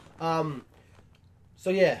noise. So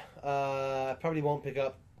yeah, I probably won't pick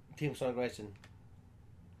up Team Sonic Racing.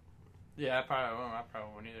 Yeah, I probably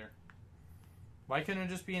won't either. Why couldn't it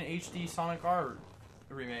just be an HD Sonic R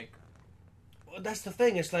remake? Well, that's the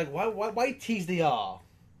thing. It's like, why tease the R?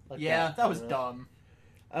 Like Yeah, that was dumb.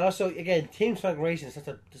 And also, again, Team Sonic Racing is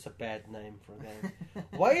just a bad name for a game.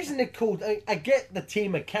 Why isn't it called... I get the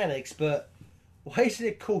team mechanics, but why isn't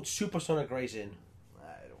it called Super Sonic Racing?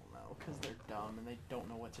 I don't know, because they're dumb and they don't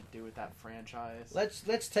know what to do with that franchise.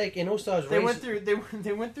 Let's take in All Stars They Racing.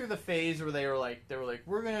 they went through the phase where they were like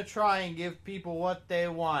we're gonna try and give people what they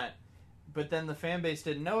want, but then the fan base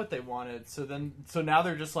didn't know what they wanted. So now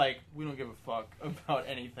they're just like, we don't give a fuck about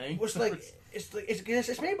anything. It's like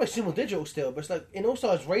it's made by Sumo Digital still, but it's like in All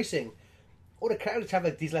Stars Racing, all the characters have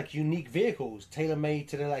like these like unique vehicles tailor made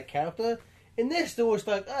to their like character. In this, there was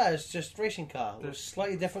like it's just racing car, with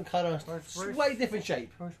slightly different color, slightly different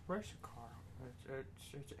shape. It's racing car.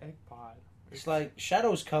 It's egg pod. It's like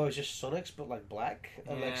Shadow's car is just Sonic's, but like black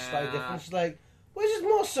and like slightly different. It's like, where's this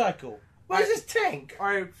motorcycle? Where's this tank?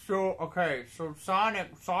 Alright, so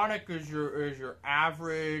Sonic is your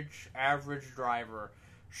average driver.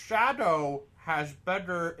 Shadow has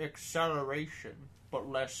better acceleration, but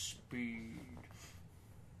less speed.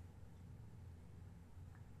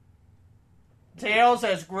 Tails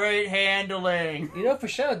has great handling. You know, for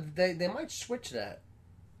Shadow, they might switch that.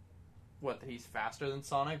 What, he's faster than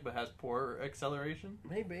Sonic but has poor acceleration?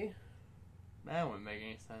 Maybe. That wouldn't make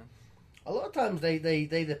any sense. A lot of times they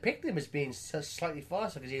depict him as being slightly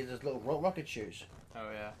faster because he has those little rocket shoes. Oh,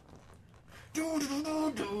 yeah.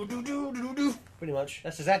 Pretty much.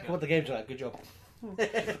 That's exactly what the game's like. Good job.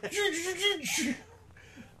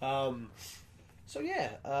 So yeah.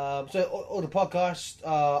 So all the podcasts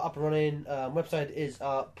are up and running. Website is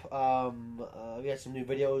up. We had some new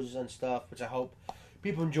videos and stuff, which I hope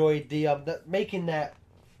people enjoyed. The making that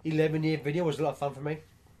 11-year video was a lot of fun for me.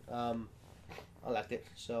 I liked it.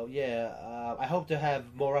 So yeah, I hope to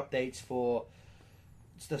have more updates for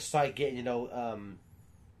the site getting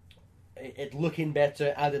it looking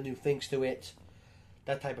better, adding new things to it,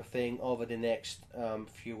 that type of thing over the next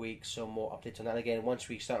few weeks. So more updates on that. Again, once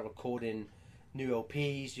we start recording new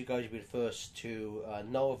LPs, you guys will be the first to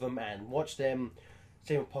know of them and watch them.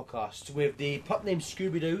 Same with podcasts. With the pup named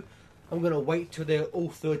Scooby-Doo, I'm going to wait till they're all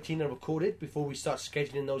 13 are recorded before we start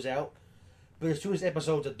scheduling those out. But as soon as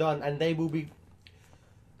episodes are done, and they will be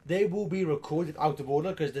recorded out of order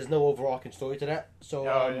because there's no overarching story to that.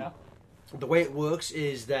 So the way it works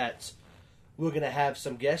is that we're going to have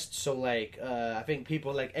some guests. So like I think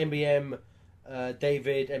people like MBM,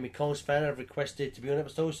 David, and McColl's fan have requested to be on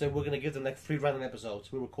episodes, so we're going to give them like 3 random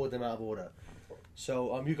episodes. We'll record them out of order.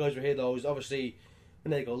 So you guys will hear those. Obviously,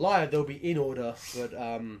 when they go live, they'll be in order, but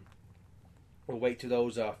we'll wait till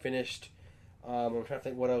those are finished. I'm trying to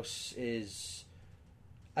think what else is...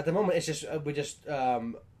 At the moment, it's just we're just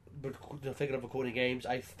thinking of recording games.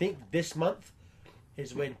 I think this month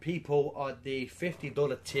is when people at the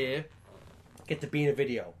 $50 tier get to be in a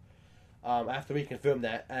video. I have to reconfirm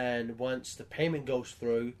that, and once the payment goes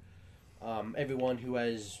through, everyone who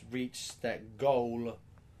has reached that goal,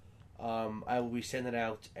 I will be sending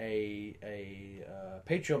out a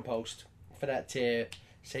Patreon post for that tier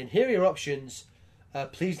saying, here are your options,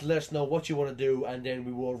 please let us know what you want to do, and then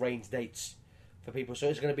we will arrange dates for people. So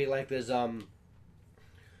it's going to be like there's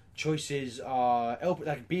choices are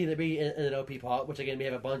like be in an LP part, which again we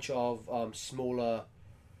have a bunch of smaller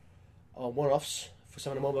one-offs for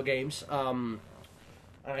some of the mobile games. And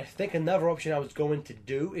I think another option I was going to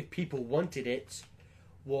do, if people wanted it,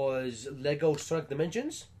 was Lego Sonic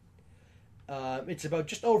Dimensions. It's about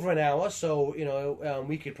just over an hour, so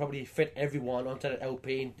we could probably fit everyone onto that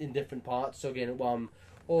LP in different parts. So again,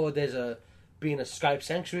 or there's being a Skype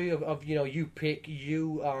sanctuary of you pick,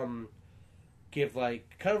 give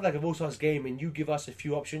like kind of like a All-Stars game, and you give us a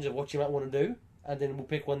few options of what you might want to do, and then we'll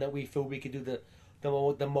pick one that we feel we could do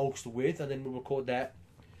the most with, and then we'll record that.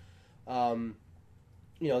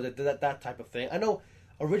 That type of thing. I know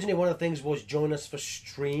originally one of the things was join us for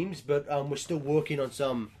streams, but we're still working on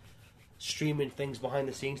some streaming things behind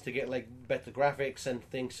the scenes to get like better graphics and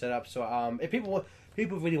things set up. So if people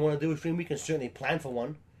really want to do a stream, we can certainly plan for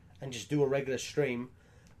one and just do a regular stream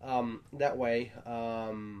that way.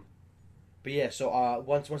 But yeah, so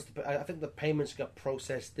once I think the payments got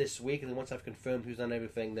processed this week, and then once I've confirmed who's done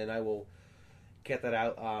everything, then I will get that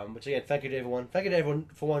out. Which again, thank you to everyone. Thank you to everyone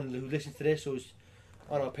for one who listens to this, who's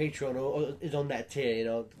on our Patreon or is on that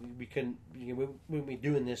tier. We wouldn't be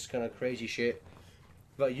doing this kind of crazy shit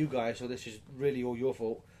about you guys, so this is really all your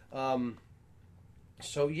fault.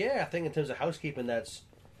 So yeah, I think in terms of housekeeping, that's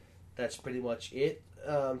pretty much it.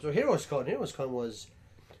 So Heroes Con was,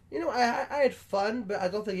 I had fun, but I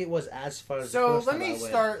don't think it was as fun as the first time I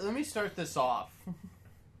went. Let me start this off.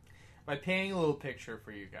 by painting a little picture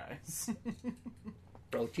for you guys.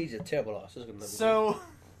 Bro, geez, a terrible loss.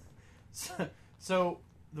 So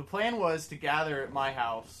the plan was to gather at my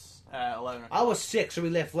house at 11 o'clock. I was sick, so we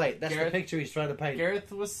left late. That's Gareth- the picture he's trying to paint.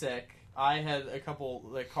 Gareth was sick. I had a couple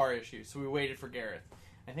car issues, so we waited for Gareth.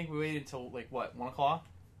 I think we waited until 1 o'clock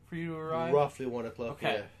for you to arrive. Roughly 1 o'clock.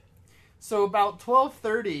 Okay. Yeah. So about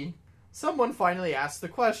 12:30, someone finally asked the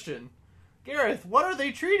question, Gareth, what are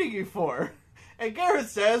they treating you for? And Gareth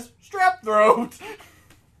says, strep throat.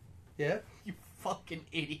 Yeah. You fucking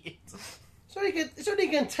idiot. It's only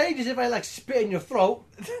contagious if I spit in your throat.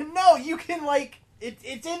 No, you can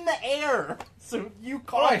it's in the air. So you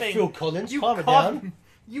coughing. Alright, Phil Collins, calm it cough- down.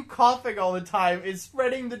 You coughing all the time is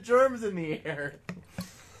spreading the germs in the air.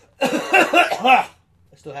 I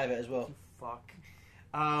still have it as well. Fuck.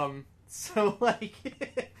 So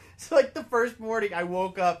the first morning I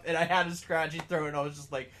woke up and I had a scratchy throat and I was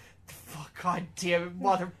just like, fuck, god damn it,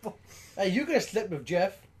 motherfucker. Hey, you could have slept with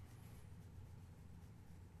Jeff.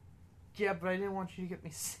 Yeah, but I didn't want you to get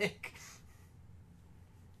me sick.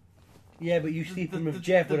 Yeah, but you sleeping with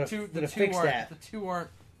Jeff would have fixed that. The two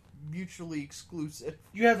aren't mutually exclusive.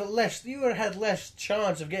 You would have had less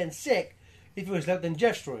chance of getting sick if you had slept in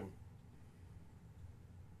Jeff's room.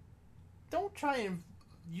 Don't try and...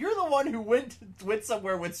 You're the one who went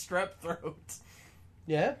somewhere with strep throat.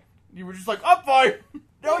 Yeah? You were just like, I'm fine.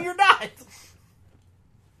 No, you're not.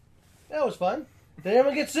 That was fun. Did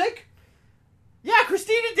anyone get sick? Yeah,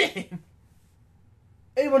 Christina did.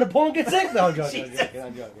 Anyone at porn get sick? No, I'm joking. Jesus.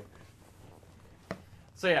 I'm joking.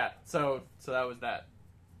 So yeah, so that was that.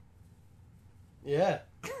 Yeah.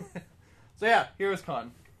 So yeah, Heroes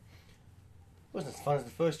Con. Wasn't as fun as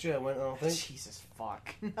the first year I went, I don't think. Jesus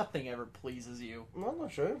fuck. Nothing ever pleases you. No,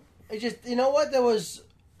 not true. It just, you know what? There was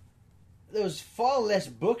far less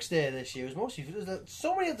books there this year. It was mostly,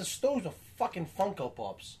 so many of the stores were fucking Funko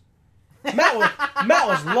Pops. Matt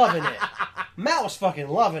was loving it. Matt was fucking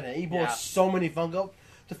loving it. He bought so many Funko.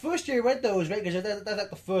 The first year he went though was great because that's like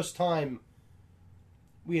the first time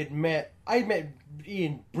we had met. I met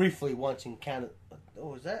Ian briefly once in Canada. Oh,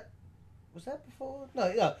 was that before?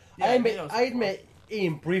 No. Yeah, I had met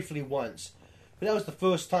Ian briefly once, but that was the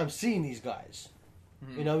first time seeing these guys.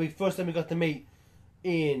 Mm-hmm. You know, first time we got to meet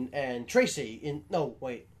Ian and Tracy.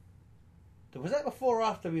 Was that before or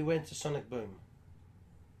after we went to Sonic Boom?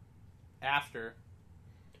 After.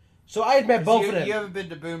 So I had met both of them. You haven't been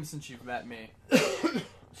to Boom since you've met me.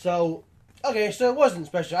 So it wasn't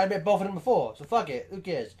special. I met both of them before, so fuck it. Who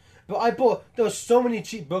cares? But there was so many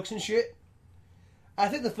cheap books and shit. I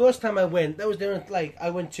think the first time I went, that was during, I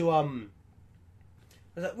went to,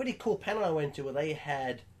 there's a really cool panel I went to where they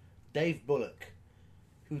had Dave Bullock,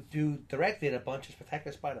 who directed a bunch of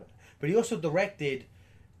Spectacular Spider-Man. But he also directed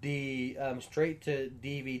the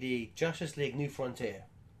straight-to-DVD Justice League New Frontier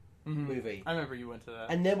movie. I remember you went to that.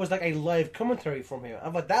 And there was, a live commentary from him. I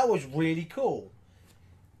thought that was really cool.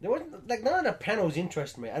 There wasn't, none of the panels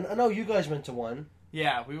interested me. I know you guys went to one.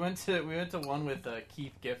 Yeah, we went to one with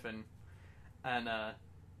Keith Giffen. And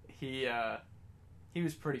he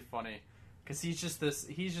was pretty funny because he's just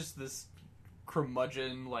this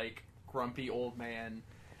curmudgeon, grumpy old man,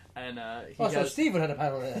 and so Steven had a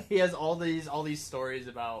panel there. He has all these stories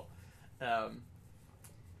about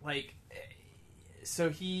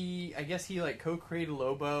so I guess he co-created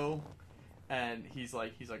Lobo, and he's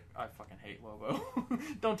like I fucking hate Lobo.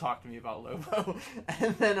 Don't talk to me about Lobo.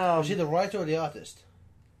 And then was he the writer or the artist?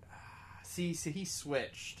 See, he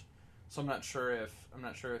switched. So I'm not sure if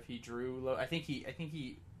he drew Lobo. I think he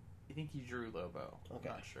drew Lobo. Okay.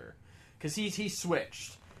 I'm not sure because he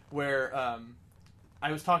switched. Where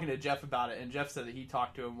I was talking to Jeff about it, and Jeff said that he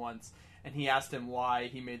talked to him once, and he asked him why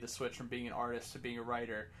he made the switch from being an artist to being a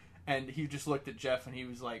writer, and he just looked at Jeff and he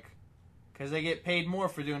was like, "Because they get paid more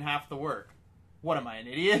for doing half the work." What am I, an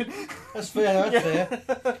idiot? That's fair. That's fair.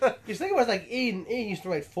 Because think about it, Ian used to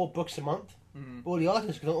write 4 books a month, but the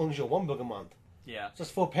artist could only show 1 book a month. Yeah. So that's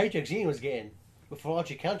 4 paychecks Ian was getting before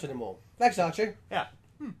Archie counted them all. Thanks, Archie. Yeah.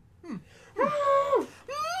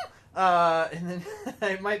 And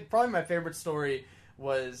then probably my favorite story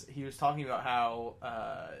was he was talking about how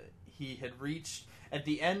he had reached at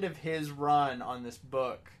the end of his run on this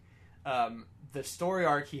book. The story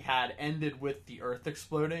arc he had ended with the Earth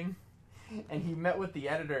exploding, and he met with the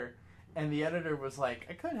editor, and the editor was like,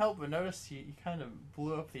 "I couldn't help but notice you kind of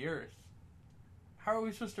blew up the Earth. How are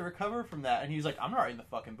we supposed to recover from that?" And he's like, "I'm not writing the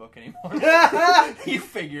fucking book anymore." You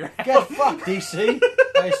figure it out. Get fucked, DC,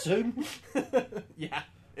 I assume. Yeah,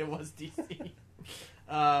 it was DC.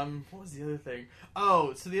 What was the other thing?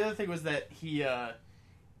 Oh, so the other thing was that he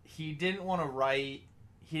didn't want to write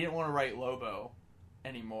Lobo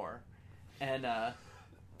anymore, and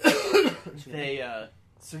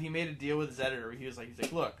So he made a deal with his editor. He's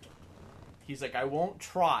like, look, I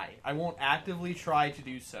won't actively try to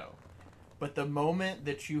do so, but the moment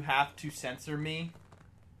that you have to censor me,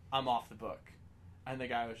 I'm off the book. And the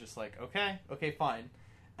guy was just like, okay, fine.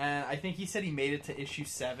 And I think he said he made it to issue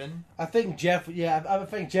 7. I think Jeff told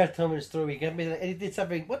me the story. He did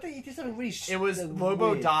something. He did something really. It was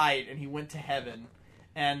Lobo died and he went to heaven,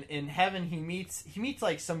 and in heaven he meets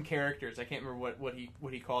like some characters. I can't remember what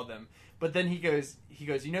he called them. But then he goes,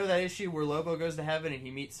 you know that issue where Lobo goes to heaven and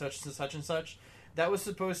he meets such and such and such? That was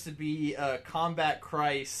supposed to be Combat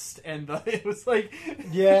Christ, and it was like...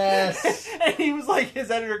 Yes! And he was like,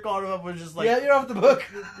 his editor called him up and was just like... Yeah, you're off the book.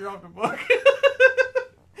 You're off the book.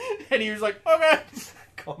 And he was like, okay.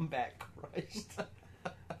 Combat Christ.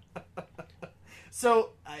 So,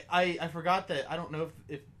 I forgot that, I don't know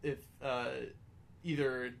if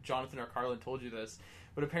either Jonathan or Carlin told you this,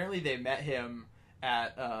 but apparently they met him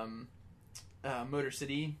at Motor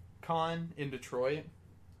City Con in Detroit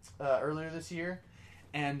earlier this year,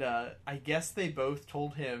 and I guess they both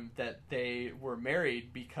told him that they were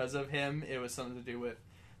married because of him. It was something to do with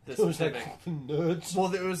the specific... nerds.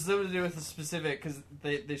 Well, it was something to do with the specific, because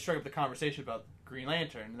they struck up the conversation about Green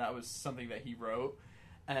Lantern, and that was something that he wrote,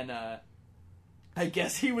 and I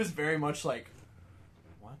guess he was very much like,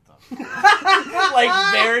 what the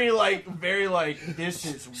fuck? very like, this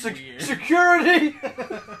is weird. Security!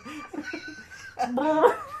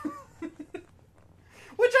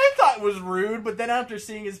 Which I thought was rude, but then after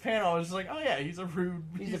seeing his panel, I was just like, oh yeah, he's a rude...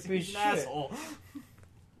 He's an asshole.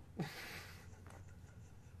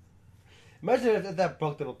 Imagine if that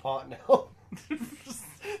broke them apart now.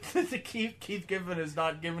 Keith Giffen is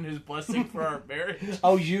not giving his blessing for our marriage.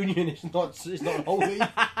 Our union is not holy.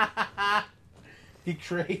 The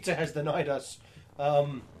Creator has denied us.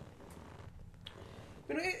 It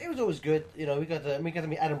was always good. We got to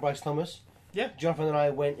meet Adam Bryce Thomas. Yeah. Jonathan and I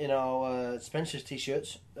went in our Spencer's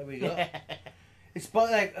t-shirts that we got. It's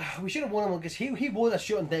but we should have worn them because he wore that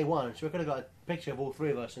shirt on day one, so we could have got a picture of all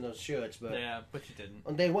three of us in those shirts. But yeah, but you didn't.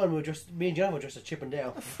 On day one, me and Jonathan were just a Chip and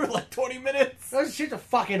Dale for like 20 minutes. Those shirts are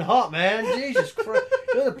fucking hot, man. Jesus Christ!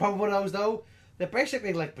 You know the problem with those though? They're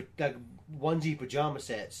basically like onesie pajama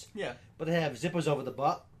sets. Yeah. But they have zippers over the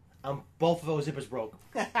butt, and both of those zippers broke.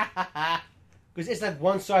 Because it's like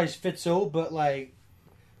one size fits all, but like,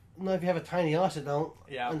 if you have a tiny ass, it don't.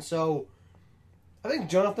 Yeah. And so, I think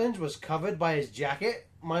Jonathan's was covered by his jacket.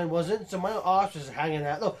 Mine wasn't, so my ass was hanging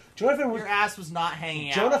out. No, your ass was not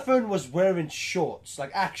hanging out. Jonathan was wearing shorts,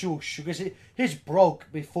 like actual shorts. Because his broke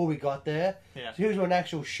before we got there. Yeah. So he was wearing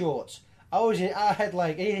actual shorts. He's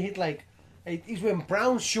wearing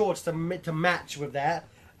brown shorts to match with that.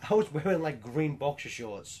 I was wearing like green boxer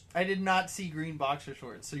shorts. I did not see green boxer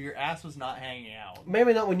shorts, so your ass was not hanging out.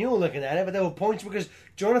 Maybe not when you were looking at it, but there were points because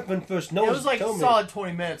Jonathan first noticed. It was like a solid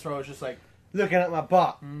 20 minutes where I was just like looking at my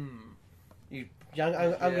butt. Yes.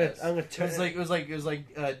 I'm gonna turn. It was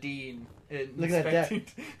like Dean looking at that.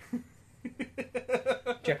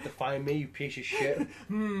 Jeff, to find me, you piece of shit.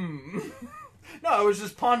 No, I was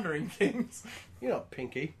just pondering things. You're not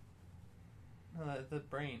Pinky. The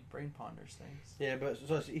brain ponders things. Yeah, but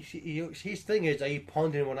his thing is, are you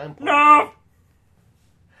pondering when I'm pondering? No!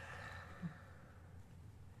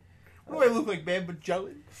 What do I look like, man?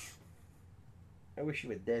 Magellan? I wish you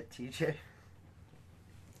were dead, TJ.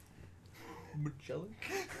 Magellan?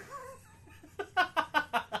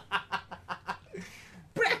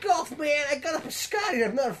 Back off, man! I got a Scotty.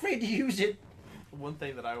 I'm not afraid to use it. The one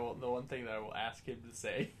thing that I will ask him to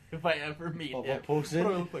say if I ever meet him. What do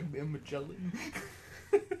I look like, man? Magellan?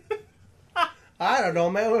 I don't know,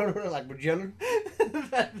 man. I don't like Magellan.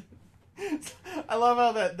 I love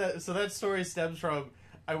how that story stems from.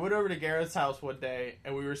 I went over to Garrett's house one day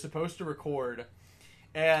and we were supposed to record,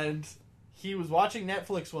 and he was watching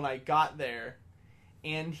Netflix when I got there,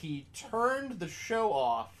 and he turned the show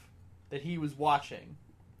off that he was watching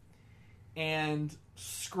and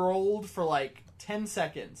scrolled for like 10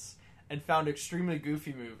 seconds and found Extremely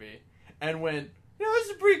Goofy Movie and went, this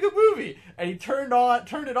is a pretty good movie. And he turned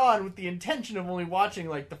it on with the intention of only watching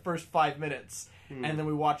like the first 5 minutes. And then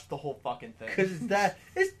we watched the whole fucking thing. Because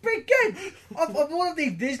it's pretty good. Of one of the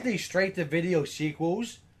Disney straight-to-video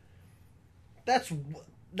sequels, that's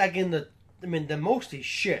like the most is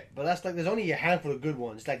shit. But that's like, there's only a handful of good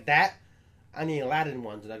ones. Like that and the Aladdin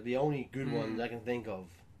ones are like the only good ones I can think of.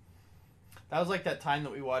 That was like that time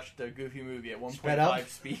that we watched the Goofy movie at 1.5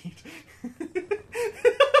 speed.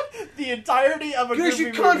 The entirety of a Goofy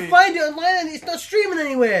movie. Because you can't find it online and it's not streaming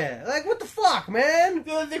anywhere. Like, what the fuck, man?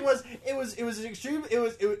 The other thing was, it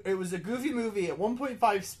was a Goofy movie at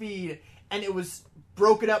 1.5 speed, and it was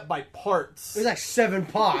broken up by parts. It was like 7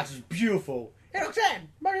 parts. It was beautiful. Hey, Roxanne,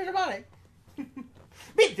 murder the body.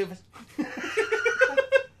 Beat the doofus.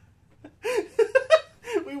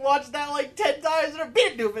 We watched that like 10 times and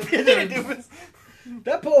beat the doofus. Beat the doofus.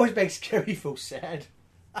 That part always makes Kerry feel sad.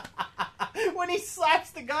 When he slaps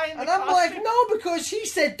the guy in the And I'm like, no, because he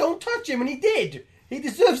said don't touch him, and he did. He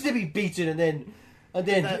deserves to be beaten and then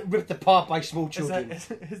ripped apart by small children.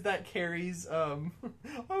 Is that Carrie's, I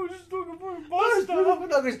was just looking for a bus stop.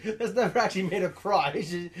 That's never actually made her cry.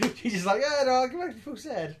 She's just like, yeah, no, I can make me feel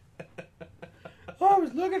sad. I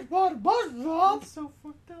was looking for the bus stop. That's so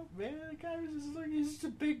fucked up, man. The guy was just like, he's just a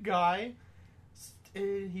big guy.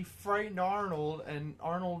 He frightened Arnold, and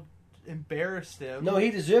Arnold embarrassed him. No, he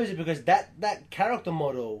deserves it because that character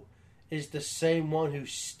model is the same one who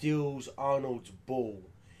steals Arnold's ball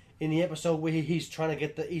in the episode where he's trying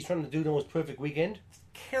to do the most perfect weekend.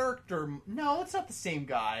 No, it's not the same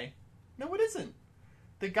guy. No, it isn't.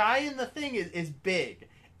 The guy in the thing is big,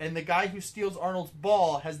 and the guy who steals Arnold's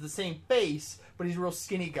ball has the same face, but he's a real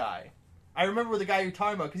skinny guy. I remember the guy you're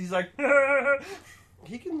talking about because he's like,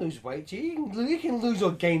 he can lose weight. He can lose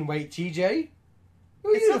or gain weight, TJ.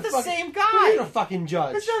 It's not the same guy. You're a fucking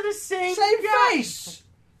judge. It's not the same guy. Face.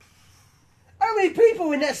 How many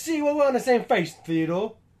people in that scene were on the same face,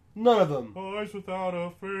 Theodore? None of them. Eyes without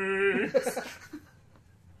a face.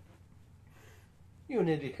 You're an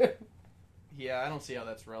idiot. Yeah, I don't see how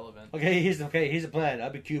that's relevant. Okay, here's the plan. I'll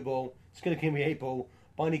be cue ball. It's gonna give me 8 ball.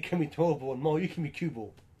 Bonnie can be 12 ball. And Mo, you can be cue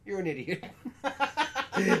ball. You're an idiot.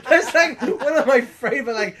 That's like one of my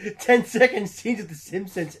favorite 10-second scenes of The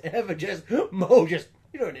Simpsons ever. Just Mo,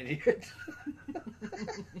 you're an idiot.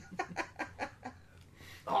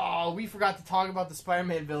 Oh, we forgot to talk about the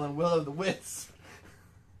Spider-Man villain, Will-O-the-Wisp.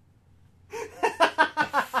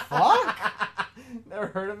 Fuck? Never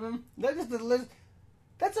heard of him?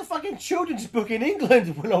 That's a fucking children's book in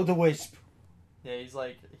England, Will-O-the-Wisp. Yeah, he's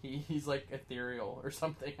like ethereal or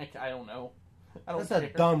something. I don't know. That's a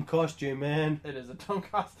dumb costume, man. It is a dumb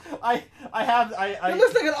costume. It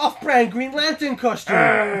looks like an off-brand Green Lantern costume.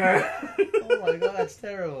 Oh my god, that's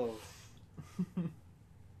terrible.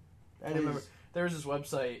 I remember there was this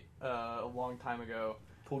website a long time ago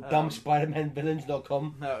called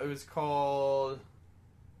dumbspidermanvillains.com. No, it was called.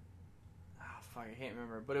 Oh, fuck, I can't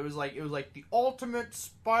remember. But it was like the Ultimate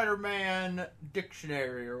Spider-Man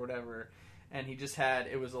Dictionary or whatever, and he just had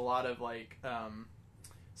it was a lot of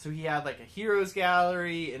So he had a heroes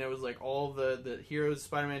gallery, and it was all the heroes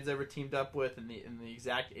Spider-Man's ever teamed up with, and the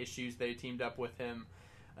exact issues they teamed up with him.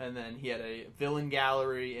 And then he had a villain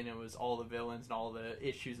gallery, and it was all the villains and all the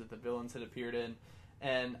issues that the villains had appeared in.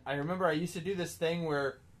 And I remember I used to do this thing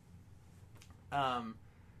where,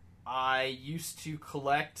 I used to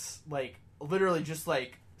collect literally just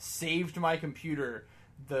saved my computer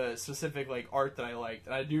the specific art that I liked,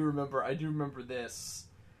 and I do remember this.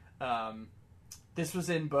 This was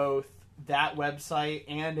in both that website,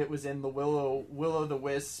 and it was in the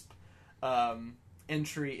Will-O-the-Wisp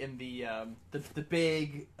entry in the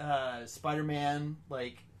big Spider-Man.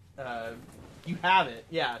 You have it,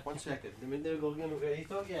 yeah. 1 second. Let me go.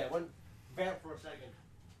 Yeah, one. Vamp for a second.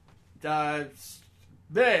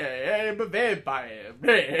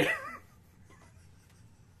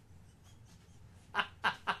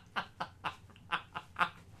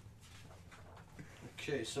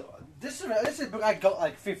 Okay, so this is a book I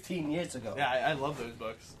got 15 years ago. Yeah, I love those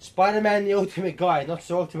books. Spider-Man: The Ultimate Guide, not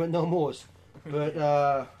so ultimate no more. But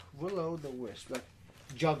Will-O-the-Wisp,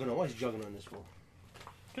 Juggernaut. Why is Juggernaut in this one?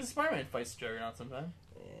 Because Spider-Man fights Juggernaut sometimes.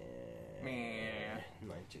 Meh.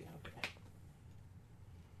 90. Okay.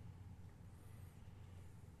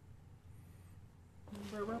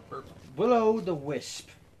 Will-O-the-Wisp.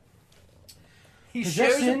 He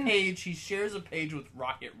shares a page with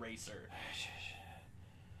Rocket Racer.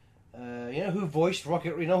 You know who voiced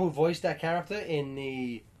Rocket? You know who voiced that character in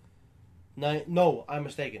the? No, I'm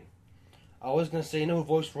mistaken. I was gonna say, you know who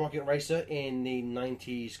voiced Rocket Racer in the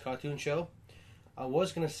 '90s cartoon show? I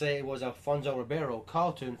was gonna say it was Alfonso Ribeiro,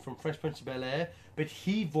 Carlton from Fresh Prince of Bel-Air, but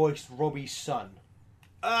he voiced Robbie's son.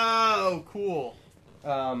 Oh, cool.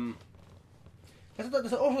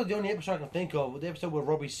 That's also the only episode I can think of. The episode with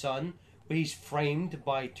Robbie's son, where he's framed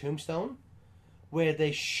by Tombstone, where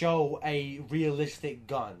they show a realistic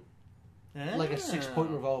gun. Like a 6-point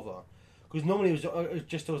revolver. Because normally it was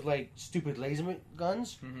just those stupid laser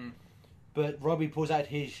guns. Mm-hmm. But Robbie pulls out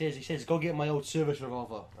he says, go get my old service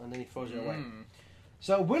revolver. And then he throws it away.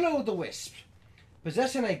 So Will-O-the-Wisp.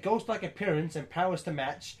 Possessing a ghost-like appearance and powers to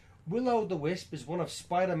match, Will-O-the-Wisp is one of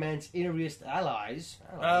Spider-Man's eeriest allies.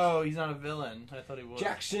 Oh, he's not a villain. I thought he was.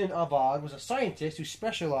 Jackson Avard was a scientist who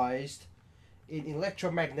specialized in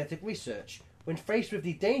electromagnetic research. When faced with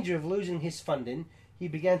the danger of losing his funding, he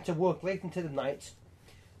began to work late into the night,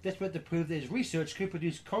 desperate to prove that his research could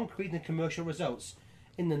produce concrete and commercial results.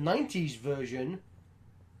 In the 90s version,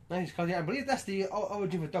 I believe that's the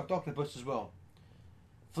origin of Dr. Octopus as well.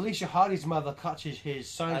 Felicia Hardy's mother catches his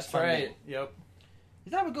science funding. That's right. Yep.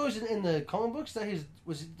 Is that what goes in the comic books?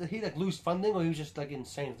 Did he like lose funding, or he was just like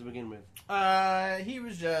insane to begin with? He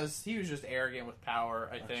was just arrogant with power.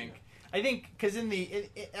 I think because in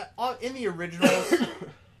the originals,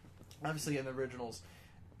 obviously in the originals,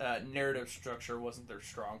 narrative structure wasn't their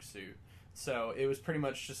strong suit. So it was pretty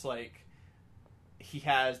much just like he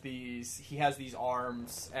has these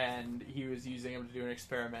arms and he was using them to do an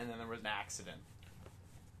experiment, and then there was an accident.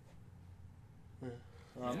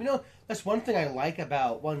 You know, that's one thing I like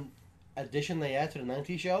about one addition they add to the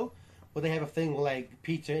 90s show, where they have a thing where, like,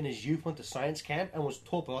 Peter in his youth went to science camp and was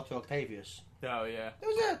taught by Otto Octavius. Oh, yeah. It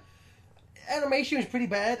was animation was pretty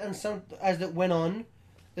bad, and as it went on,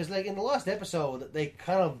 there's, like, in the last episode, they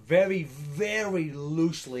kind of very, very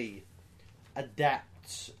loosely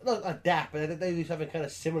not adapt, but they do something kind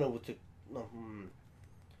of similar with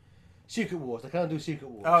Secret Wars. They kind of do Secret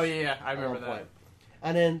Wars. Oh, yeah, I remember that. Point.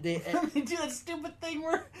 And then they do that stupid thing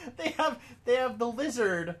where they have the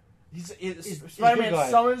lizard. Spider-Man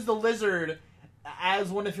summons the lizard as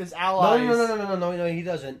one of his allies. No, he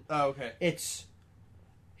doesn't. Oh, okay.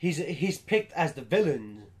 He's picked as the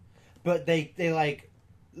villain, but they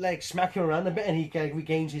like smack him around a bit, and he kind of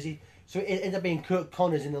regains his. So it ends up being Kurt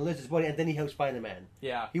Connors in the lizard's body, and then he helps Spider-Man.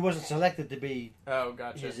 Yeah, he wasn't selected to be. Oh,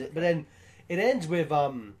 gotcha. But then it ends with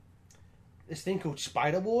this thing called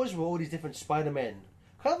Spider Wars, where all these different Spider-Men.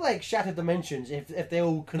 Kind of like Shattered Dimensions, if they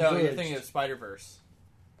all converged. No, you're thinking of Spider-Verse.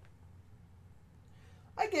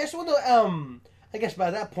 I guess. Well, no. I guess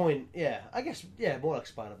by that point, more like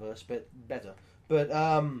Spider-Verse, but better. But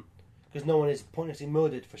because no one is pointlessly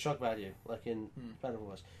murdered for shock value, like in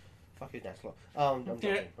Spider-Verse. Fuck you, that's law. I'm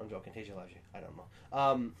joking. Tasia loves you. I don't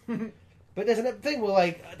know. But there's a thing where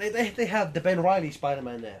like they have the Ben Reilly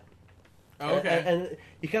Spider-Man there. Oh, okay. And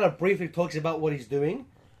he kind of briefly talks about what he's doing,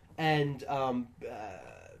 and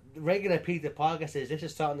regular Peter Parker says this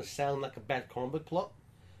is starting to sound like a bad comic book plot.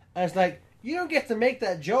 And it's like, you don't get to make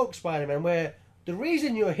that joke, Spider-Man, where the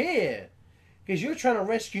reason you're here is you're trying to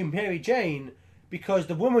rescue Mary Jane because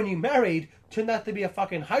the woman you married turned out to be a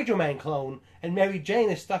fucking Hydro Man clone, and Mary Jane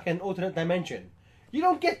is stuck in an alternate dimension. You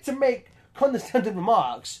don't get to make condescending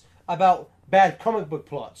remarks about bad comic book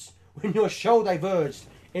plots when your show diverged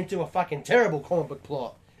into a fucking terrible comic book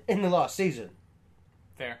plot in the last season.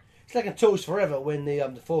 Fair. It's like in Turtles Forever when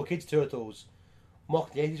the 4 Kids Turtles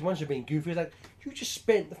mocked the 80s ones for being goofy. It's like, you just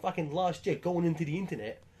spent the fucking last year going into the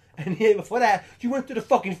internet, and the year before that, you went to the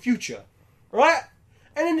fucking future. Right?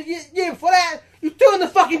 And then the year before that, you turned the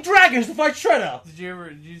fucking dragons to fight Shredder. Did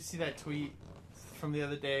you see that tweet from the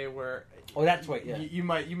other day where... Oh, that tweet, yeah. You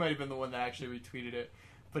might have been the one that actually retweeted it.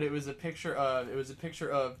 But it was a picture of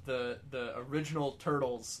the original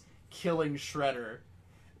Turtles killing Shredder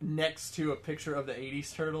next to a picture of the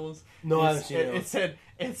 80s Turtles. No, I haven't seen it.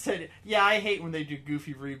 It said, yeah, I hate when they do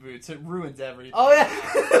goofy reboots. It ruins everything. Oh,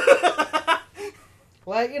 yeah.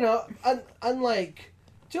 Like, you know, unlike...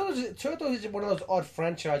 Turtles is one of those odd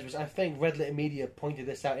franchises. I think Red Letter Media pointed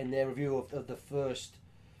this out in their review of the first...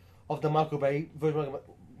 of the Michael Bay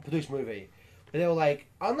produced movie. But they were like,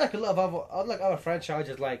 unlike other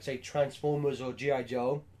franchises like, say, Transformers or G.I.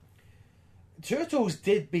 Joe, Turtles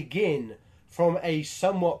did begin from a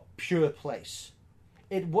somewhat pure place.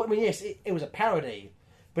 It was a parody,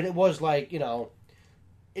 but it was like, you know,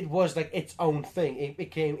 it was like its own thing. It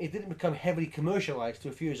didn't become heavily commercialized to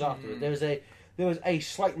a few years after it. There was a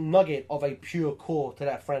slight nugget of a pure core to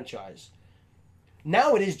that franchise.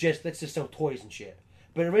 Now it is just, let's just sell toys and shit.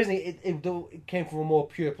 But originally it came from a more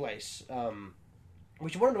pure place.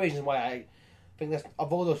 Which is one of the reasons why I think that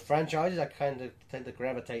of all those franchises, I kind of tend to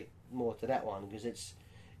gravitate more to that one, because it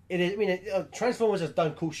is. I mean, Transformers has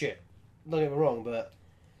done cool shit. Don't get me wrong, but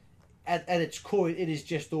at its core, it is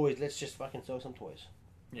just always, let's just fucking sell some toys.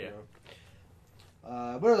 Yeah. You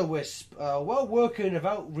know? Will the Wisp, while working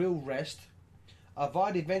without real rest,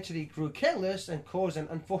 Avad eventually grew careless and caused an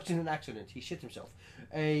unfortunate accident. He shit himself.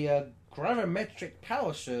 A gravimetric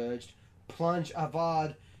power surge plunged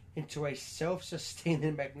Avad into a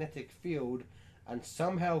self-sustaining magnetic field and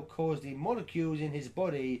somehow caused the molecules in his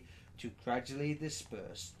body to gradually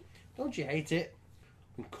disperse. Don't you hate it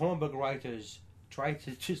when comic book writers try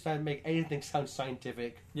to just make anything sound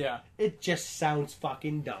scientific? Yeah, it just sounds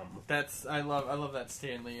fucking dumb. I love that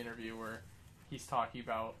Stan Lee interview where he's talking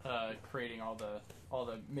about creating all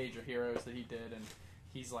the major heroes that he did, and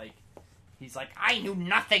he's like, He's like, I knew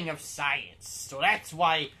nothing of science, so that's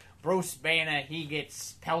why Bruce Banner, he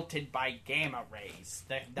gets pelted by gamma rays.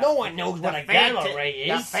 No one knows what a gamma ray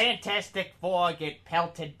is. The Fantastic Four get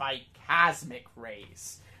pelted by cosmic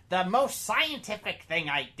rays. The most scientific thing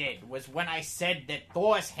I did was when I said that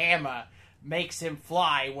Thor's hammer makes him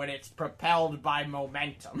fly when it's propelled by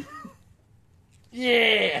momentum.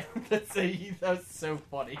 Yeah! That's so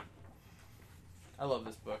funny. I love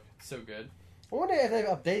this book. It's so good. I wonder if they've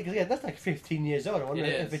updated, because that's like 15 years old. I wonder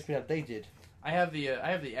It if is. it's been updated. I have the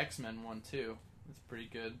X-Men one too. It's pretty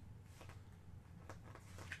good.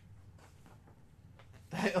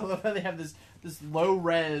 I love how they have this low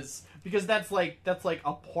res, because that's like a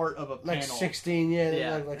part of a panel. Like 16,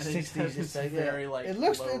 Yeah, like and it 60s. has It's very, like, it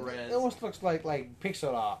looks, low res. it almost looks like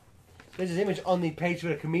pixel art. There's this image on the page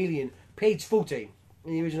with a chameleon, page 40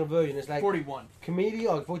 in the original version. It's like 41. Chameleon,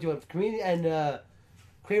 or 41, chameleon and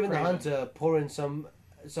Craven the Hunter pouring some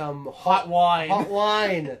Hot wine. Hot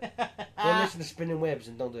wine. Don't listen to spinning webs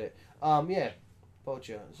and don't do it. Yeah,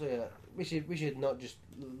 Vulture. So yeah, we should not just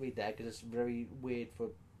read that because it's very weird for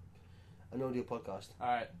an audio podcast. All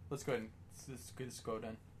right, let's go ahead and let's go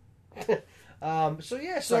then. So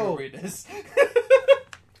yeah, So I so can read this.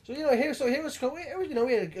 so here was cool.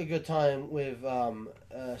 We had a good time with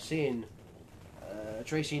seeing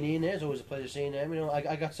Tracy and Ian there. It's always a pleasure seeing them.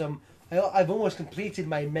 I got some. I've almost completed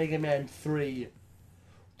my Mega Man 3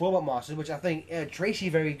 Robot Masters, which I think Tracy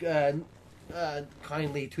very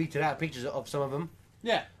kindly tweeted out pictures of some of them.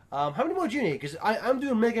 Yeah. How many more do you need? Because I'm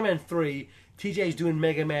doing Mega Man 3, TJ's doing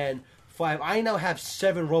Mega Man 5. I now have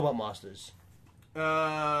 7 Robot Masters. You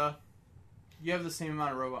have the same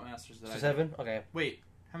amount of Robot Masters that I do. 7? Okay. Wait,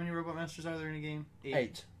 how many Robot Masters are there in a game?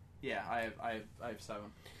 8. Yeah, I have 7.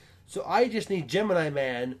 So I just need Gemini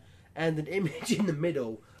Man and an image in the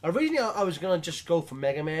middle. Originally I was going to just go for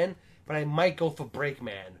Mega Man, but I might go for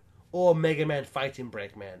Breakman. Or Mega Man fighting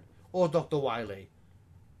Breakman. Or Dr. Wily.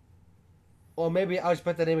 Or maybe I'll just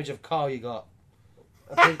put that image of Carl you got.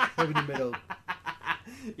 Maybe in the middle.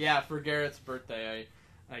 Yeah, for Garrett's birthday,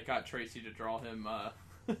 I got Tracy to draw him.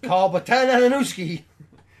 Carl Batananowski.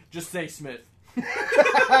 Just say Smith.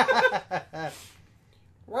 Why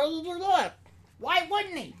did you do that? Why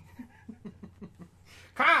wouldn't he?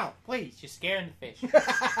 Carl, please, you're scaring the fish.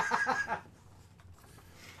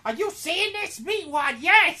 Are you seeing this, Meatwad?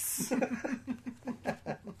 Yes!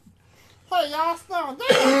 Hey, y'all, still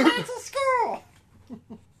back to school.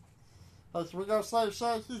 Hey, should we go save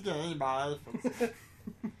Shake? He's getting anybody.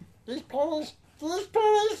 These pennies,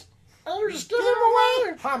 I'm just giving them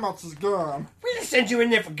away. How much is gum? We just sent you in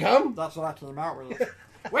there for gum. That's what I came out with.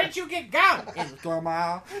 Where'd you get gum? In the gum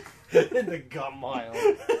aisle. In the gum aisle.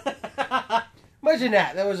 Imagine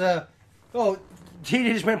that. There was a... Oh,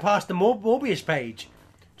 TJ just went past the Morbius page.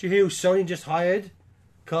 Did you hear who Sony just hired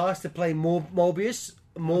cast to play Morbius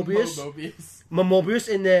in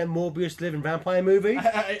their Morbius Living Vampire movie?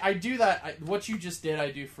 I do that. What you just did, I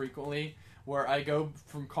do frequently, where I go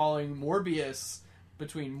from calling Morbius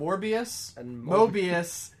between Morbius, And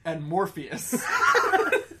Mobius, and Morpheus.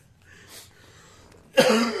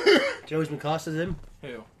 Joe's been cast as him.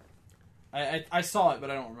 Who? I saw it, but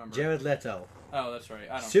I don't remember. Jared Leto. Oh, that's right.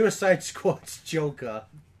 I don't. Suicide Squad's Joker.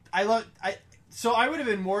 So I would have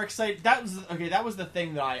been more excited. That was the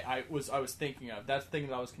thing that I was thinking of. That's the thing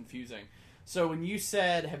that I was confusing. So when you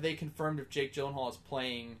said, have they confirmed if Jake Gyllenhaal is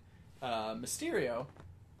playing Mysterio?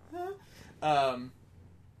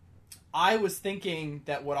 I was thinking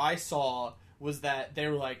that what I saw was that they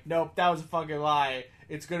were like, nope, that was a fucking lie.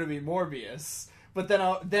 It's going to be Morbius. But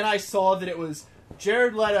then I saw that it was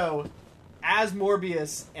Jared Leto as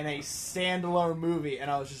Morbius in a standalone movie, and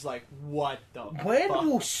I was just like, what the When fuck?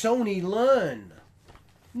 will Sony learn?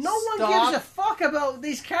 No one Stop. gives a fuck about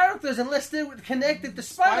these characters unless they're connected to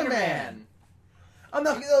Spider-Man. I'm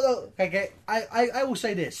not. No. Okay. I will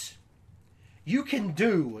say this: you can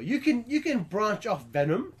branch off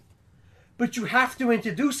Venom, but you have to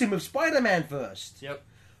introduce him with Spider-Man first. Yep.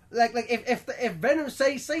 Like if Venom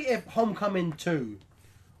say if Homecoming 2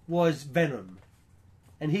 was Venom,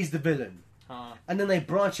 and he's the villain, and then they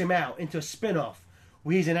branch him out into a spin-off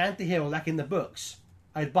where he's an anti-hero like in the books,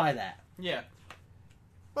 I'd buy that. Yeah.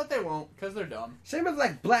 But they won't, because they're dumb. Same with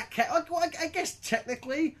like Black Cat. Well, I guess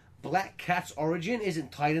technically Black Cat's origin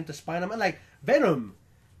isn't tied into Spider-Man. Like Venom,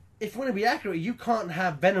 if you want to be accurate, you can't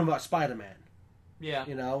have Venom without Spider-Man. Yeah.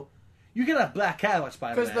 You know, you can have Black Cat without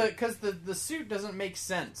Spider-Man. Because the suit doesn't make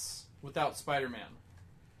sense without Spider-Man.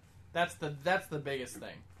 That's the biggest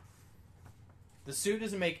thing. The suit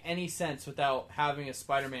doesn't make any sense without having a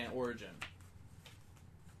Spider-Man origin.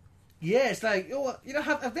 Yeah, it's like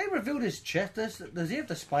have they revealed his chest? Does he have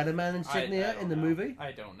the Spider-Man insignia in the movie?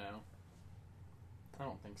 I don't know. I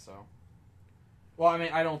don't think so. Well, I mean,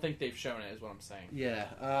 I don't think they've shown it. Is what I'm saying. Yeah.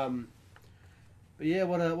 But yeah,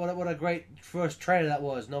 what a great first trailer that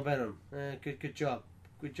was. No Venom. Good job.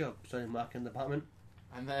 Good job. Sorry, marketing department.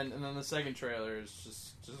 And then the second trailer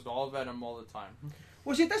is just all Venom all the time.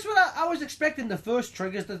 Well, see, that's what I was expecting. The first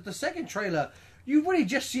trailer, the second trailer, you really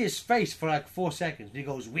just see his face for like 4 seconds. And he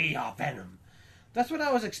goes, "We are Venom." That's what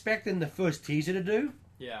I was expecting the first teaser to do.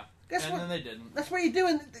 Yeah. Then they didn't. That's what you're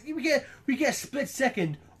doing. We get a split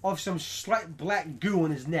second of some slight black goo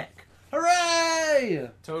on his neck. Hooray!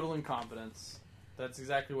 Total incompetence. That's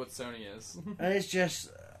exactly what Sony is. And it's just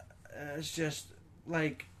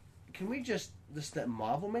like, can we just let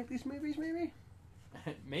Marvel make these movies? Maybe.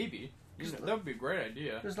 Maybe. That would be a great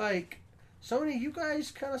idea. It's like, Sony, you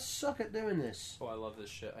guys kind of suck at doing this. Oh, I love this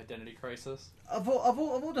shit. Identity Crisis. Of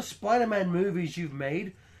all the Spider-Man movies you've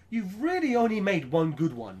made, you've really only made one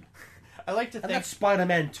good one. I like to And think that's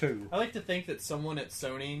Spider-Man 2. I like to think that someone at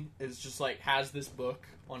Sony is just like has this book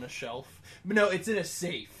on a shelf. But no, it's in a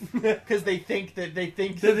safe because they think They're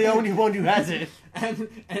that the only one who has it.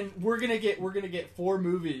 And we're gonna get 4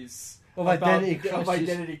 movies Of about Identity Crisis.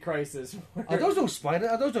 Identity Crisis. Are those no Spider?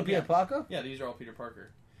 Are those no Peter Parker? Yeah, these are all Peter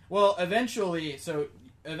Parker. Well, eventually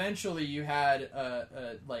you had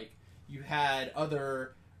you had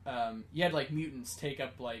like mutants take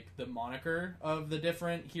up like the moniker of the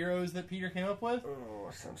different heroes that Peter came up with. Oh,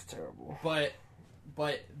 that sounds terrible.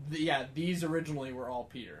 But these originally were all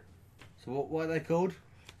Peter. So what are they called?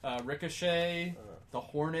 Ricochet, the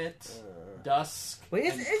Hornet, Dusk,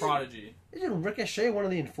 and Prodigy. Isn't Ricochet one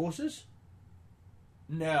of the Enforcers?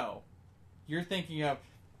 No. You're thinking of...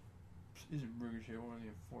 Isn't Ricochet one of the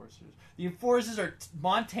Enforcers? The Enforcers are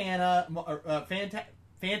Montana,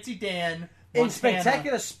 Fancy Dan, Montana. In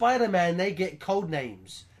Spectacular Spider-Man, they get code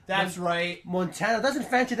names. That's right. Montana. Doesn't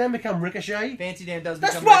Fancy Dan become Ricochet? Fancy Dan does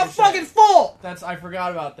That's become what Ricochet. I'm fucking for! I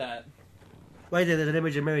forgot about that. Wait, there's an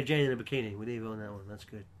image of Mary Jane in a bikini. We didn't even on that one. That's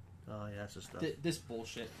good. Oh, yeah, that's the stuff. This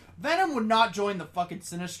bullshit. Venom would not join the fucking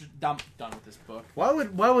Sinister... Done with this book. Why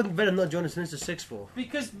wouldn't Venom not join the Sinister Six for?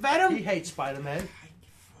 Because Venom... He hates Spider-Man.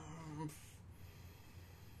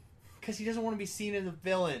 Because he doesn't want to be seen as a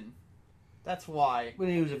villain. That's why. When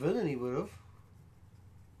he was a villain, he would have.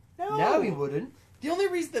 No. Now he wouldn't. The only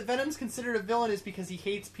reason that Venom's considered a villain is because he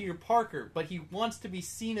hates Peter Parker, but he wants to be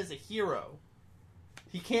seen as a hero.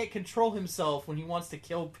 He can't control himself when he wants to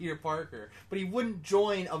kill Peter Parker, but he wouldn't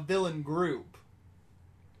join a villain group.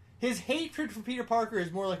 His hatred for Peter Parker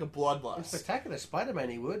is more like a In bloodlust. Spectacular Spider-Man,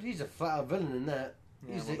 he would. He's a flat villain in that.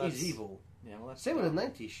 Yeah, He's evil. Yeah, well, that's Same with the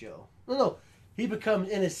 90s show. No. He becomes,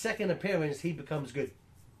 in his second appearance, he becomes good.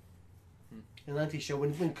 In the 90s show,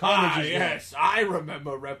 when Carnage is yes, I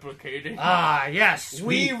remember replicating. Yes,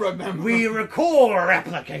 we remember. We recall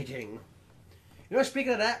replicating. You know,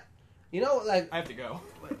 speaking of that, like... I have to go.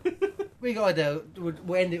 we got to...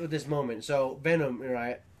 We'll end it with this moment. So, Venom,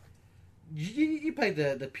 right? You played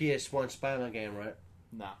the PS1 Spider-Man game, right?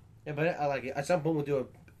 Nah. Yeah, but I like it. At some point, we'll do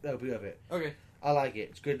a review of it. Okay. I like it.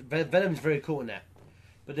 It's good. Venom's very cool in that.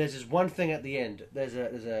 But there's this one thing at the end. There's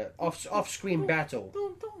a off-screen battle.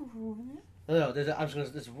 Don't ruin it. No. This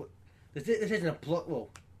isn't a plot. Well,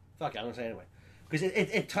 fuck it. I'm gonna say it anyway because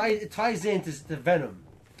it ties into the Venom.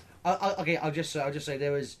 I'll just say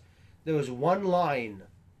there was one line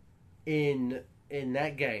in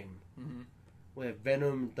that game where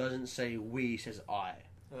Venom doesn't say we, he says I.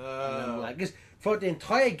 And I'm like, because for the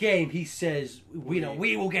entire game he says we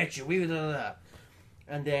will get you. We will.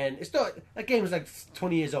 And then it's not that game is like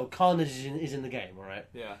 20 years old. Carnage is in the game, all right?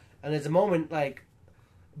 Yeah. And there's a moment like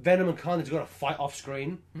Venom and Carnage got to fight off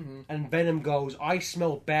screen, and Venom goes, "I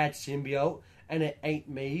smell bad symbiote, and it ain't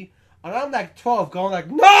me." And I'm like 12, going like,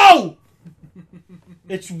 "No,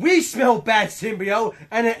 it's we smell bad symbiote,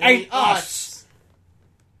 and it ain't us."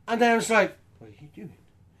 And then I was like, "What are you doing?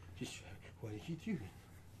 What are you doing?"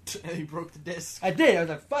 And he broke the disc. I did. I was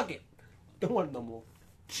like, "Fuck it, don't want it no more."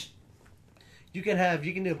 You can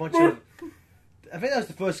do a bunch of... I think that was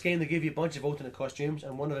the first game that gave you a bunch of alternate costumes,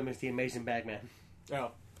 and one of them is the Amazing Bagman.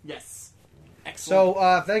 Oh, yes. Excellent.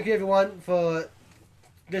 So, thank you everyone for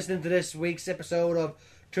listening to this week's episode of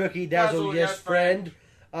Turkey Dazzle Yes Friend.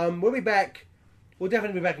 We'll be back. We'll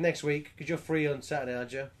definitely be back next week, because you're free on Saturday,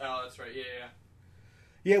 aren't you? Oh, that's right. Yeah.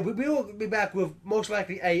 Yeah, we will be back with most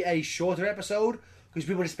likely a shorter episode, because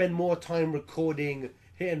we want to spend more time recording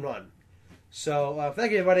Hit and Run. So,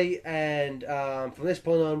 thank you everybody, and from this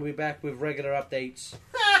point on, we'll be back with regular updates.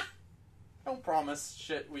 Don't promise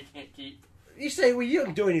shit we can't keep. You say, well, you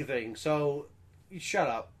don't do anything, so you shut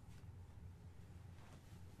up.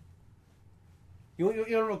 You want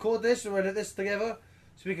to record this and edit this together,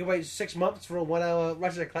 so we can wait 6 months for a 1 hour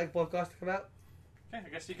Ratchet & Clank podcast to come out? Okay, I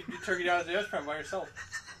guess you can do Turkey Down the Friend by yourself.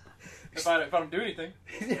 If I don't do anything.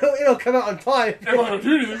 It'll come out on time. If I don't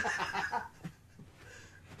do anything.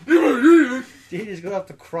 He's gonna have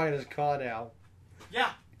to cry in his car now.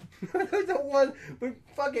 Yeah. The one when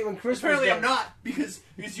Chris Apparently was I'm not, because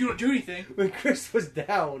you don't do anything. when Chris was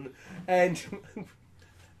down, and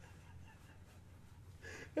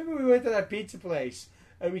remember we went to that pizza place,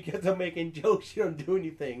 and we kept on making jokes, you don't do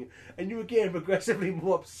anything, and you were getting progressively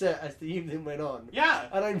more upset as the evening went on. Yeah.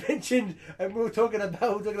 And I mentioned, and we were talking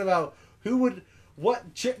about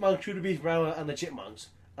what chipmunk should be Brown and the Chipmunks,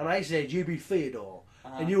 and I said you'd be Theodore,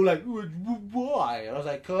 and you were like, why? And I was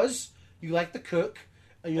like, 'cause you like to cook.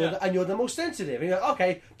 And you're the most sensitive. And you're like,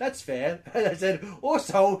 okay, that's fair. And I said,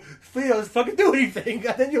 also, Theo doesn't fucking do anything.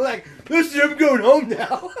 And then you're like, listen, I'm going home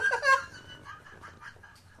now.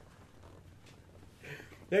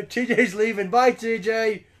 TJ's leaving. Bye,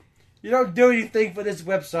 TJ. You don't do anything for this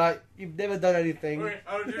website. You've never done anything. Wait,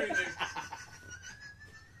 I don't do anything.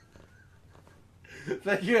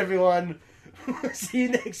 Thank you, everyone. See you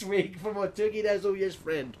next week for more Turkey That's All Yes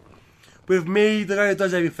Friend. With me, the guy who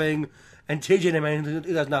does everything, and TJ, the man who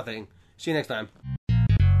does nothing. See you next time.